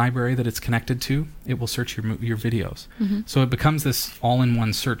video library that it's connected to, it will search your videos. So it becomes this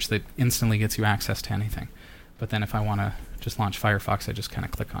all-in-one search that instantly gets you access to anything. But then if I want to just launch Firefox, I just kind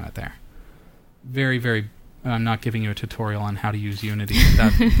of click on it there. Very, very... I'm not giving you a tutorial on how to use Unity,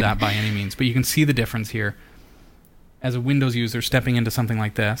 that by any means. But you can see the difference here. As a Windows user stepping into something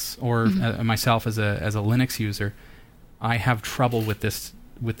like this, or myself as a Linux user, I have trouble with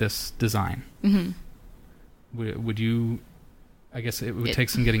this design. Would you... I guess it would take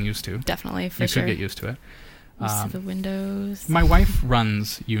some getting used to. Definitely, for sure. You sure. could get used to it. Most of the Windows. My wife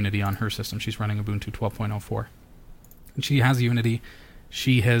runs Unity on her system. She's running Ubuntu 12.04. And she has Unity.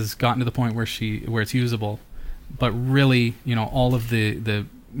 She has gotten to the point where it's usable, but really, all of the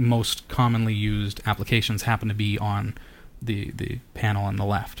most commonly used applications happen to be on the panel on the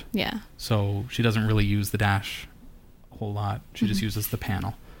left. Yeah. So she doesn't really use the dash a whole lot. She just uses the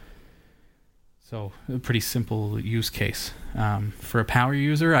panel. So a pretty simple use case. For a power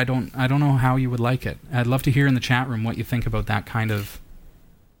user, I don't know how you would like it. I'd love to hear in the chat room what you think about that kind of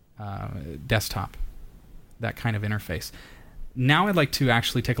desktop, that kind of interface. Now I'd like to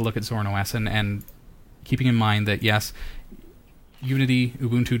actually take a look at Zorin OS and keeping in mind that, yes, Unity,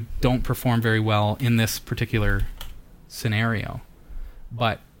 Ubuntu don't perform very well in this particular scenario,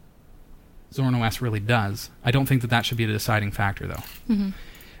 but Zorin OS really does. I don't think that should be a deciding factor, though. Mm-hmm.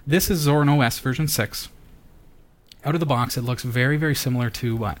 This is Zorin OS version 6. Out of the box, it looks very, very similar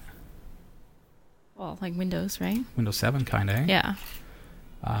to what? Well, like Windows, right? Windows 7, kind of, eh? Yeah.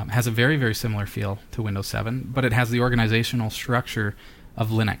 Has a very, very similar feel to Windows 7, but it has the organizational structure of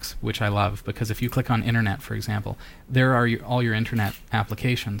Linux, which I love, because if you click on Internet, for example, there are all your Internet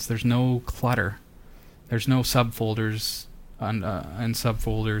applications. There's no clutter. There's no subfolders and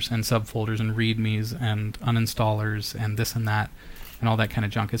subfolders and subfolders and readmes and uninstallers and this and that and all that kind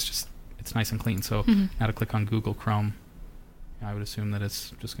of junk. It's nice and clean. So now to click on Google Chrome, I would assume that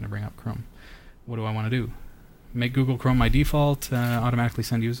it's just going to bring up Chrome. What do I want to do? Make Google Chrome my default, automatically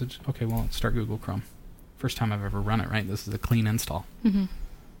send usage. Okay, well, start Google Chrome. First time I've ever run it, right? This is a clean install. Mm-hmm.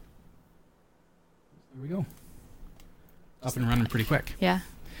 There we go. Up and running pretty quick. Yeah.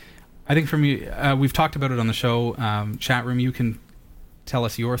 I think for me, we've talked about it on the show. Chat room, you can tell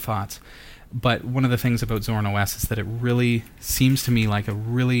us your thoughts. But one of the things about Zorin OS is that it really seems to me like a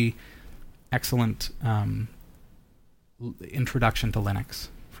really excellent introduction to Linux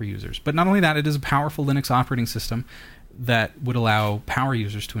for users. But not only that, it is a powerful Linux operating system that would allow power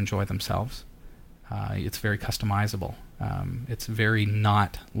users to enjoy themselves. It's very customizable. It's very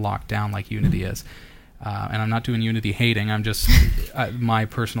not locked down like Unity is. And I'm not doing Unity hating. I'm just my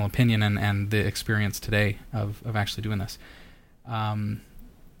personal opinion and the experience today of actually doing this.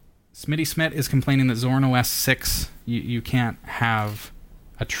 Smitty Smith is complaining that Zorin OS 6, you can't have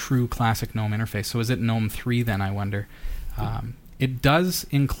a true classic GNOME interface. So is it GNOME 3 then, I wonder? It does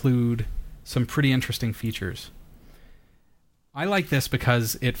include some pretty interesting features. I like this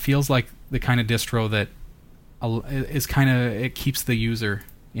because it feels like the kind of distro that it keeps the user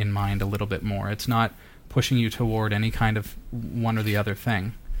in mind a little bit more. It's not pushing you toward any kind of one or the other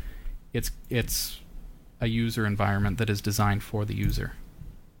thing. It's a user environment that is designed for the user.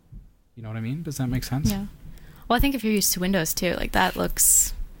 You know what I mean? Does that make sense? Yeah. Well, I think if you're used to Windows too, like that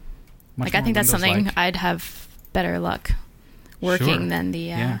looks Much like I think that's something Windows-like. I'd have better luck working than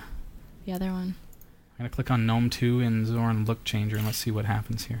the other one. I'm going to click on GNOME 2 in Zorin Look Changer and let's see what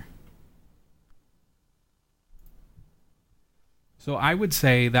happens here. So I would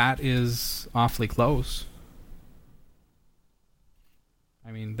say that is awfully close.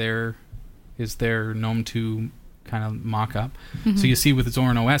 I mean, there is their GNOME 2 kind of mock-up. Mm-hmm. So you see with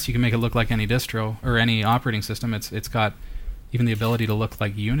Zorin OS, you can make it look like any distro or any operating system. It's got even the ability to look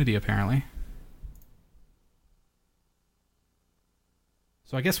like Unity, apparently.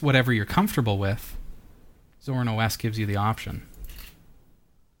 So I guess whatever you're comfortable with, Zorin OS gives you the option.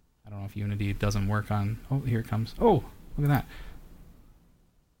 I don't know if Unity doesn't work on... Oh, here it comes. Oh, look at that.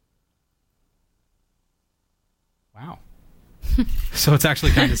 Wow. So it's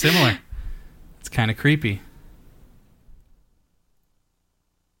actually kind of similar. It's kind of creepy.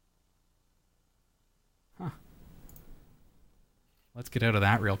 Huh. Let's get out of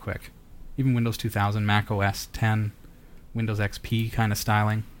that real quick. Even Windows 2000, Mac OS 10, Windows XP kind of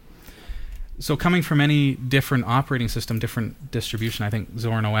styling. So coming from any different operating system, different distribution, I think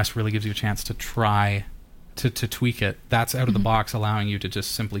Zorin OS really gives you a chance to try to tweak it. That's out of the box, allowing you to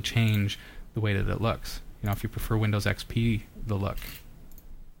just simply change the way that it looks. You know, if you prefer Windows XP, the look.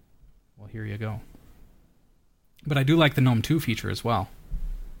 Well, here you go. But I do like the GNOME 2 feature as well.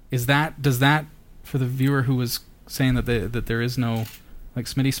 Does that, for the viewer who was saying that there is no, like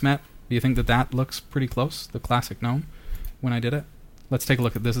Smitty Smet, do you think that looks pretty close, the classic GNOME, when I did it? Let's take a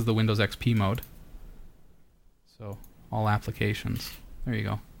look at this. Is the Windows XP mode. So, all applications. There you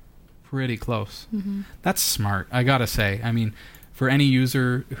go. Pretty close. Mm-hmm. That's smart, I gotta say. I mean, for any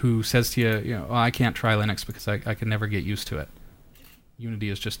user who says to you, oh, I can't try Linux because I can never get used to it. Unity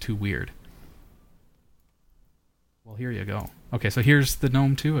is just too weird. Well, here you go. Okay, so here's the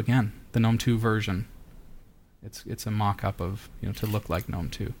GNOME 2 again, the GNOME 2 version. It's a mock-up of, to look like GNOME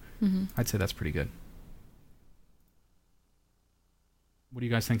 2. Mm-hmm. I'd say that's pretty good. What do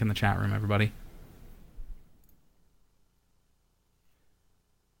you guys think in the chat room, everybody?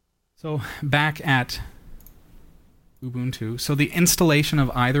 So back at Ubuntu. So the installation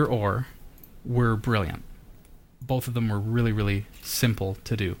of either or were brilliant. Both of them were really, really simple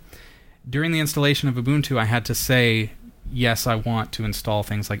to do. During the installation of Ubuntu, I had to say, yes, I want to install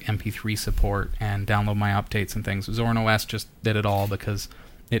things like MP3 support and download my updates and things. Zorin OS just did it all because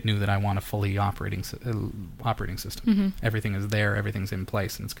it knew that I want a fully operating system. Mm-hmm. Everything is there, everything's in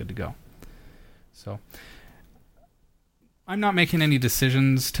place, and it's good to go. So I'm not making any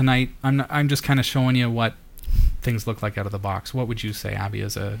decisions tonight. I'm just kind of showing you what things look like out of the box. What would you say, Abby,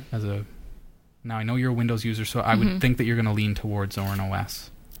 as a now I know you're a Windows user, so I would think that you're going to lean towards Zorin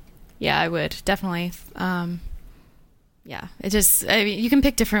OS. Yeah, I would definitely. Yeah, it just, I mean, you can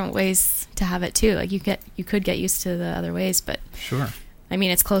pick different ways to have it too. Like you could get used to the other ways, but sure. I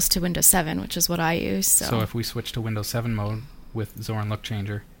mean, it's close to Windows 7, which is what I use. So if we switch to Windows 7 mode with Zorin Look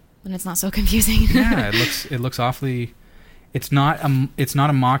Changer, then it's not so confusing. Yeah, it looks awfully. It's not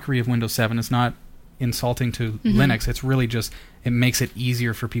a mockery of Windows 7. It's not insulting to Linux. It's really just, it makes it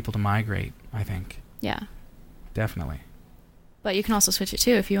easier for people to migrate, I think. Yeah, definitely. But you can also switch it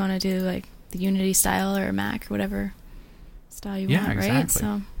too if you want to do like the Unity style or Mac or whatever style you want, exactly. Right? So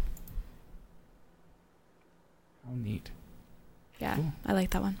how neat. Yeah, cool. I like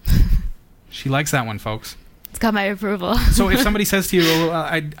that one. She likes that one, folks. It's got my approval. So if somebody says to you,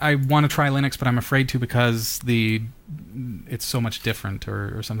 I want to try Linux, but I'm afraid to because it's so much different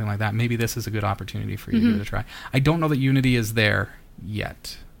or something like that, maybe this is a good opportunity for you to give it a try. I don't know that Unity is there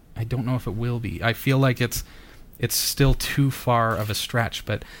yet. I don't know if it will be. I feel like it's still too far of a stretch,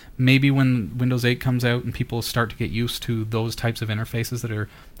 but maybe when Windows 8 comes out and people start to get used to those types of interfaces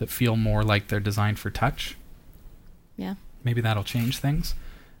that feel more like they're designed for touch, yeah, maybe that'll change things.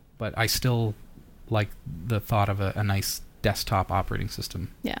 But I still like the thought of a nice desktop operating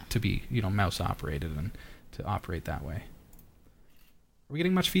system to be, mouse operated and to operate that way. Are we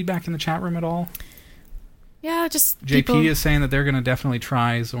getting much feedback in the chat room at all? Yeah, just JP is saying that they're going to definitely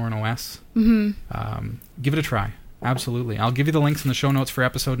try Zorin OS. Give it a try. Absolutely. I'll give you the links in the show notes for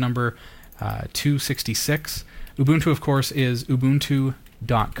episode number 266. Ubuntu, of course, is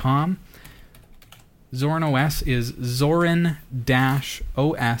ubuntu.com. Zorin OS is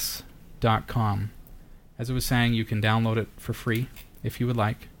zorin-os.com. As I was saying, you can download it for free if you would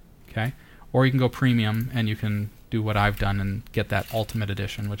like, okay? Or you can go premium and you can do what I've done and get that Ultimate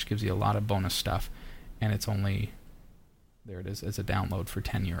Edition, which gives you a lot of bonus stuff. And it's only, there it is, as a download for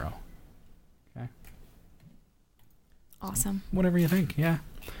 €10. Okay? Awesome. So whatever you think, yeah.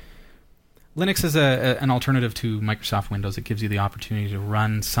 Linux is an alternative to Microsoft Windows. It gives you the opportunity to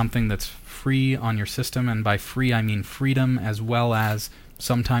run something that's free on your system, and by free I mean freedom as well as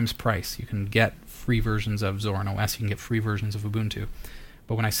sometimes price. You can get free versions of Zorin OS, you can get free versions of Ubuntu.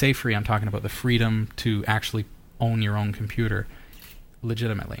 But when I say free, I'm talking about the freedom to actually own your own computer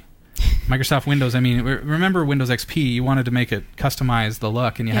legitimately. Microsoft Windows, I mean, remember Windows XP, you wanted to make it customize the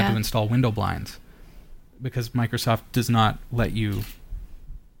look and you had to install window blinds because Microsoft does not let you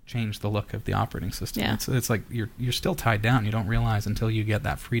change the look of the operating system. Yeah. It's like you're still tied down. You don't realize until you get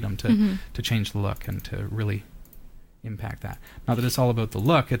that freedom to change the look and to really impact that. Not that it's all about the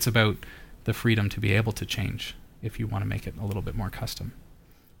look, it's about the freedom to be able to change if you want to make it a little bit more custom.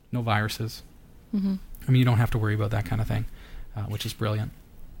 No viruses. I mean, you don't have to worry about that kind of thing, which is brilliant.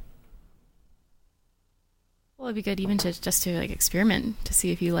 Well, it'd be good even to like experiment to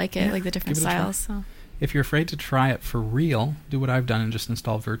see if you like it, like the different styles. So. If you're afraid to try it for real, do what I've done and just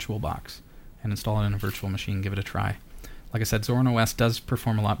install VirtualBox and install it in a virtual machine. Give it a try. Like I said, Zorin OS does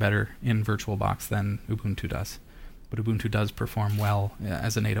perform a lot better in VirtualBox than Ubuntu does, but Ubuntu does perform well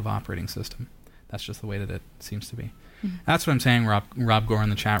as a native operating system. That's just the way that it seems to be. That's what I'm saying. Rob Gore in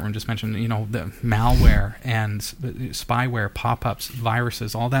the chat room just mentioned, the malware and spyware, pop-ups,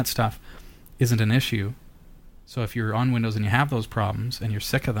 viruses, all that stuff isn't an issue. So if you're on Windows and you have those problems and you're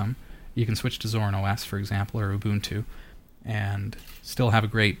sick of them, you can switch to Zorin OS, for example, or Ubuntu, and still have a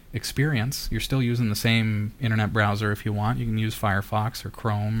great experience. You're still using the same internet browser if you want. You can use Firefox or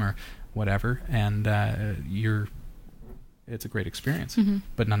Chrome or whatever, and it's a great experience.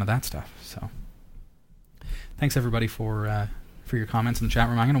 But none of that stuff. So, thanks everybody for your comments in the chat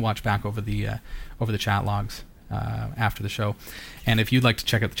room. I'm going to watch back over the chat logs after the show. And if you'd like to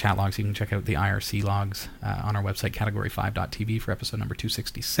check out the chat logs, you can check out the IRC logs on our website, category5.tv, for episode number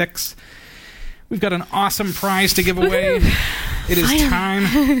 266. We've got an awesome prize to give away. It is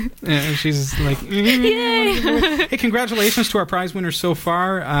time. She's like, yay! Hey, congratulations to our prize winners so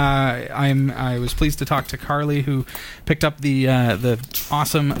far. I was pleased to talk to Carly, who picked up the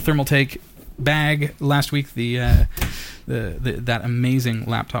awesome Thermaltake bag last week. That amazing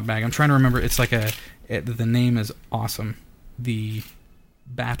laptop bag. I'm trying to remember. It's like the name is awesome. The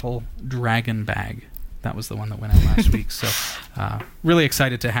Battle Dragon Bag. That was the one that went out last week. So really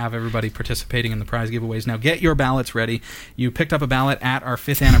excited to have everybody participating in the prize giveaways. Now get your ballots ready. You picked up a ballot at our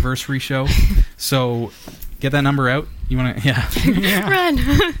 5th anniversary show. So get that number out. You want to... Yeah. Run.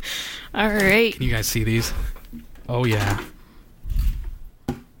 All right. Can you guys see these? Oh, yeah.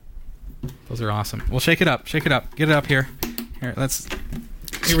 Those are awesome. Well, shake it up. Shake it up. Get it up here. Here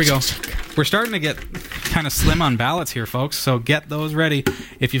we go. We're starting to get kind of slim on ballots here, folks, so get those ready.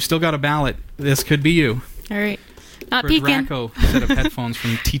 If you've still got a ballot, this could be you. All right. Not For peeking. a Draco set of headphones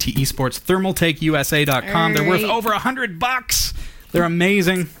from TT Esports, thermaltakeusa.com. They're worth over $100. They're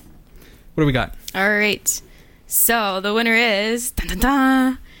amazing. What do we got? All right. So the winner is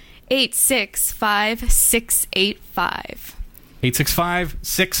 865-685.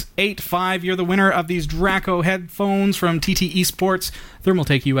 865-685. You're the winner of these Draco headphones from TT Esports,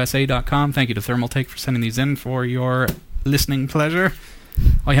 thermaltakeusa.com. Thank you to Thermaltake for sending these in for your listening pleasure.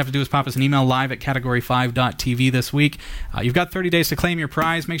 All you have to do is pop us an email live at category5.tv this week. You've got 30 days to claim your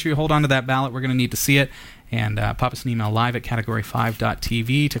prize. Make sure you hold on to that ballot. We're going to need to see it. And pop us an email live at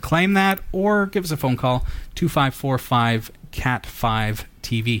category5.tv to claim that, or give us a phone call,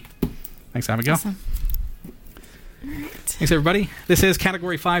 2545-CAT5TV. Thanks, Abigail. Awesome. All right. Thanks, everybody. This is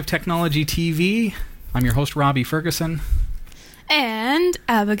Category 5 Technology TV. I'm your host, Robbie Ferguson. And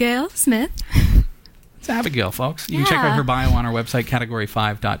Abigail Smith. It's Abigail, folks. You can check out her bio on our website,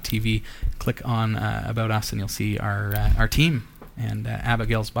 category5.tv. Click on About Us, and you'll see our team. And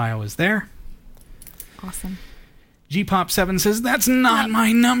Abigail's bio is there. Awesome. Gpop7 says, that's not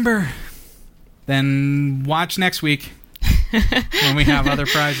my number. Then watch next week when we have other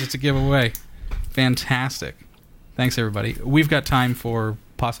prizes to give away. Fantastic. Thanks, everybody. We've got time for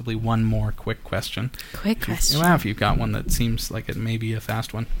possibly one more quick question. Quick question. Well, if you've got one that seems like it may be a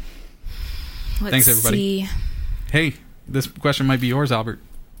fast one. Let's Thanks, everybody. see. Hey, this question might be yours, Albert.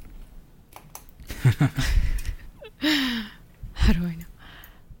 How do I know?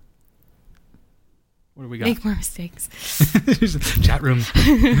 What do we got? Make more mistakes. Chat room.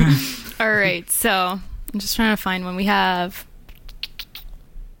 All right, so I'm just trying to find one. We have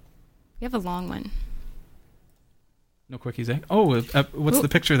a long one. No quickies, eh? Oh, what's the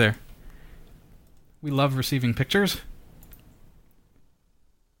picture there? We love receiving pictures.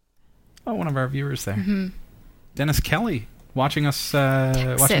 Oh, one of our viewers there. Mm-hmm. Dennis Kelly, watching us,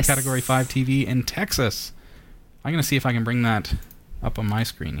 watching Category 5 TV in Texas. I'm going to see if I can bring that up on my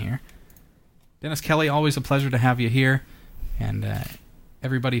screen here. Dennis Kelly, always a pleasure to have you here. And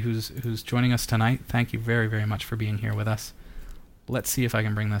everybody who's joining us tonight, thank you very, very much for being here with us. Let's see if I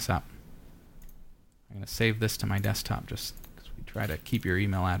can bring this up. I'm going to save this to my desktop just because we try to keep your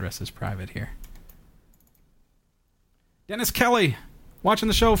email addresses private here. Dennis Kelly, watching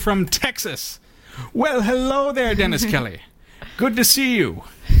the show from Texas. Well, hello there, Dennis Kelly. Good to see you.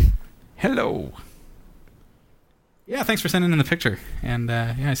 Hello. Yeah, thanks for sending in the picture. And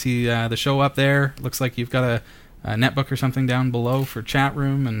I see the show up there. Looks like you've got a netbook or something down below for chat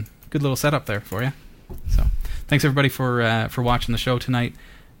room, and good little setup there for you. So, thanks everybody for watching the show tonight.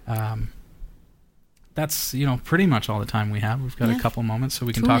 That's pretty much all the time we have. We've got a couple moments, so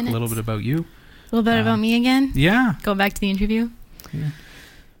we can talk a little bit about you. A little bit about me again. Yeah. Go back to the interview. Yeah.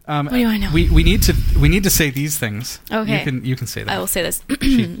 What do I know? We need to say these things. Okay. You can say that. I will say this.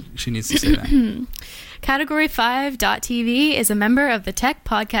 She needs to say that. Category5.tv is a member of the Tech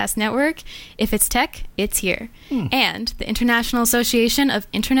Podcast Network. If it's tech, it's here. And the International Association of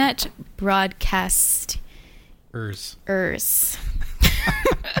Internet Broadcasters.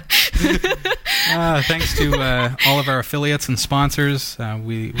 Thanks to all of our affiliates and sponsors.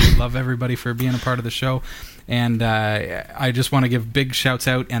 We love everybody for being a part of the show. And I just want to give big shouts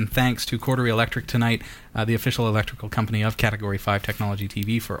out and thanks to Cordery Electric tonight, the official electrical company of Category 5 Technology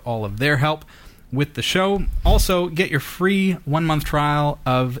TV, for all of their help with the show. Also, get your free 1-month trial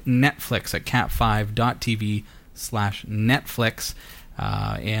of Netflix at cat5.tv/Netflix.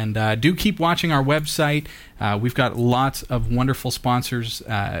 And do keep watching our website. We've got lots of wonderful sponsors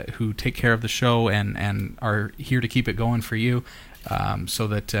who take care of the show and are here to keep it going for you. So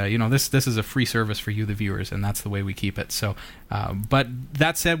that this is a free service for you, the viewers, and that's the way we keep it. So, but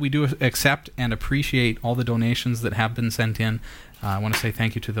that said, we do accept and appreciate all the donations that have been sent in. I want to say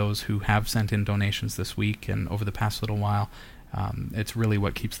thank you to those who have sent in donations this week and over the past little while. It's really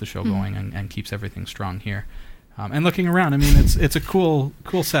what keeps the show going and keeps everything strong here. And looking around, I mean, it's a cool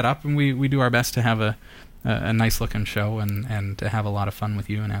setup, and we do our best to have a nice looking show and to have a lot of fun with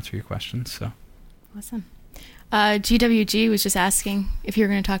you and answer your questions. So awesome. GWG was just asking if you were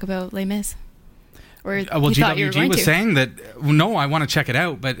going to talk about Les Mis. Or well, GWG was saying that, no, I want to check it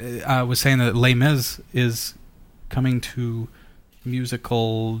out, but was saying that Les Mis is coming to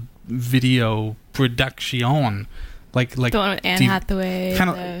musical video production. Like the one with Anne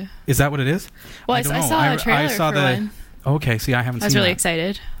Hathaway. Is that what it is? Well, I saw a trailer for one. Okay, see, I haven't seen that. I was really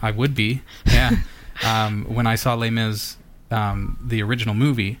excited. I would be, yeah. When I saw Les Mis, the original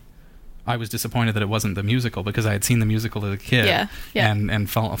movie, I was disappointed that it wasn't the musical because I had seen the musical as a kid and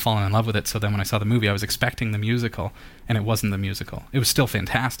fallen in love with it. So then when I saw the movie, I was expecting the musical, and it wasn't the musical. It was still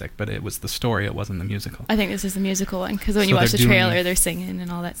fantastic, but it was the story. It wasn't the musical. I think this is the musical one because when you watch the trailer, they're singing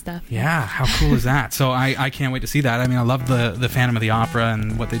and all that stuff. Yeah, how cool is that? So I can't wait to see that. I mean, I love the Phantom of the Opera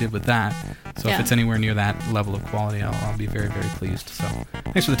and what they did with that. So if it's anywhere near that level of quality, I'll be very, very pleased. So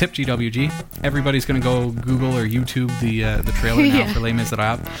thanks for the tip, GWG. Everybody's going to go Google or YouTube the trailer now for Les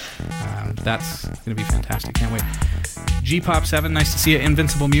Miserables. That's going to be fantastic. Can't wait. G-Pop7, nice to see you.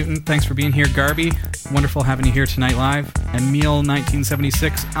 Invincible Mutant, thanks for being here. Garby, wonderful having you here tonight live.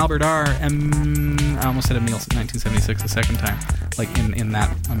 Emil1976, Albert R. I almost said Emil 1976 the second time, like in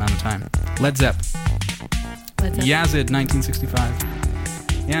that amount of time. Led Zepp. Yazid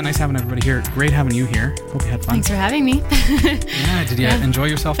 1965. Yeah, nice having everybody here. Great having you here. Hope you had fun. Thanks for having me. Yeah, did you enjoy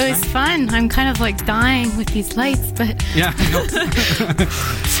yourself tonight? It was fun. I'm kind of like dying with these lights, but... Yeah, I know.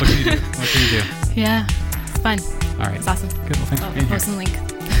 What can you do? Yeah, it's fun. All right. It's awesome. Good, well, thanks for being here. Post a link.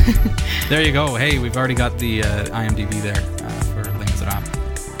 There you go. Hey, we've already got the IMDb there for Les Miserables.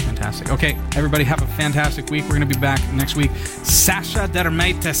 Fantastic. Okay, everybody have a fantastic week. We're going to be back next week. Sasha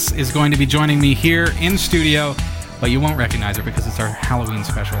Dermaitis is going to be joining me here in studio, but you won't recognize her because it's our Halloween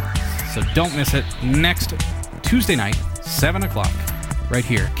special. So don't miss it. Next Tuesday night, 7 o'clock, right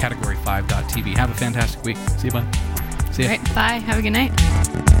here, Category5.tv. Have a fantastic week. See you, bud. See ya. All right, bye. Have a good night.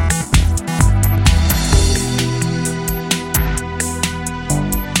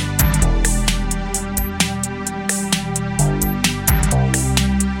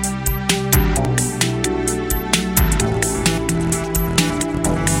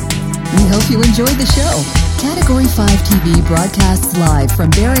 We hope you enjoyed the show. Category 5 TV broadcasts live from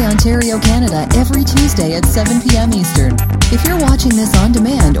Barrie, Ontario, Canada every Tuesday at 7 p.m. Eastern. If you're watching this on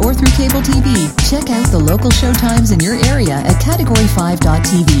demand or through cable TV, check out the local show times in your area at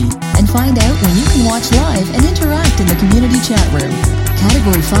Category5.tv and find out when you can watch live and interact in the community chat room.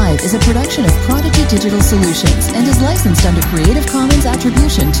 Category 5 is a production of Prodigy Digital Solutions and is licensed under Creative Commons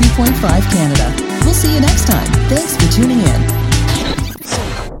Attribution 2.5 Canada. We'll see you next time. Thanks for tuning in.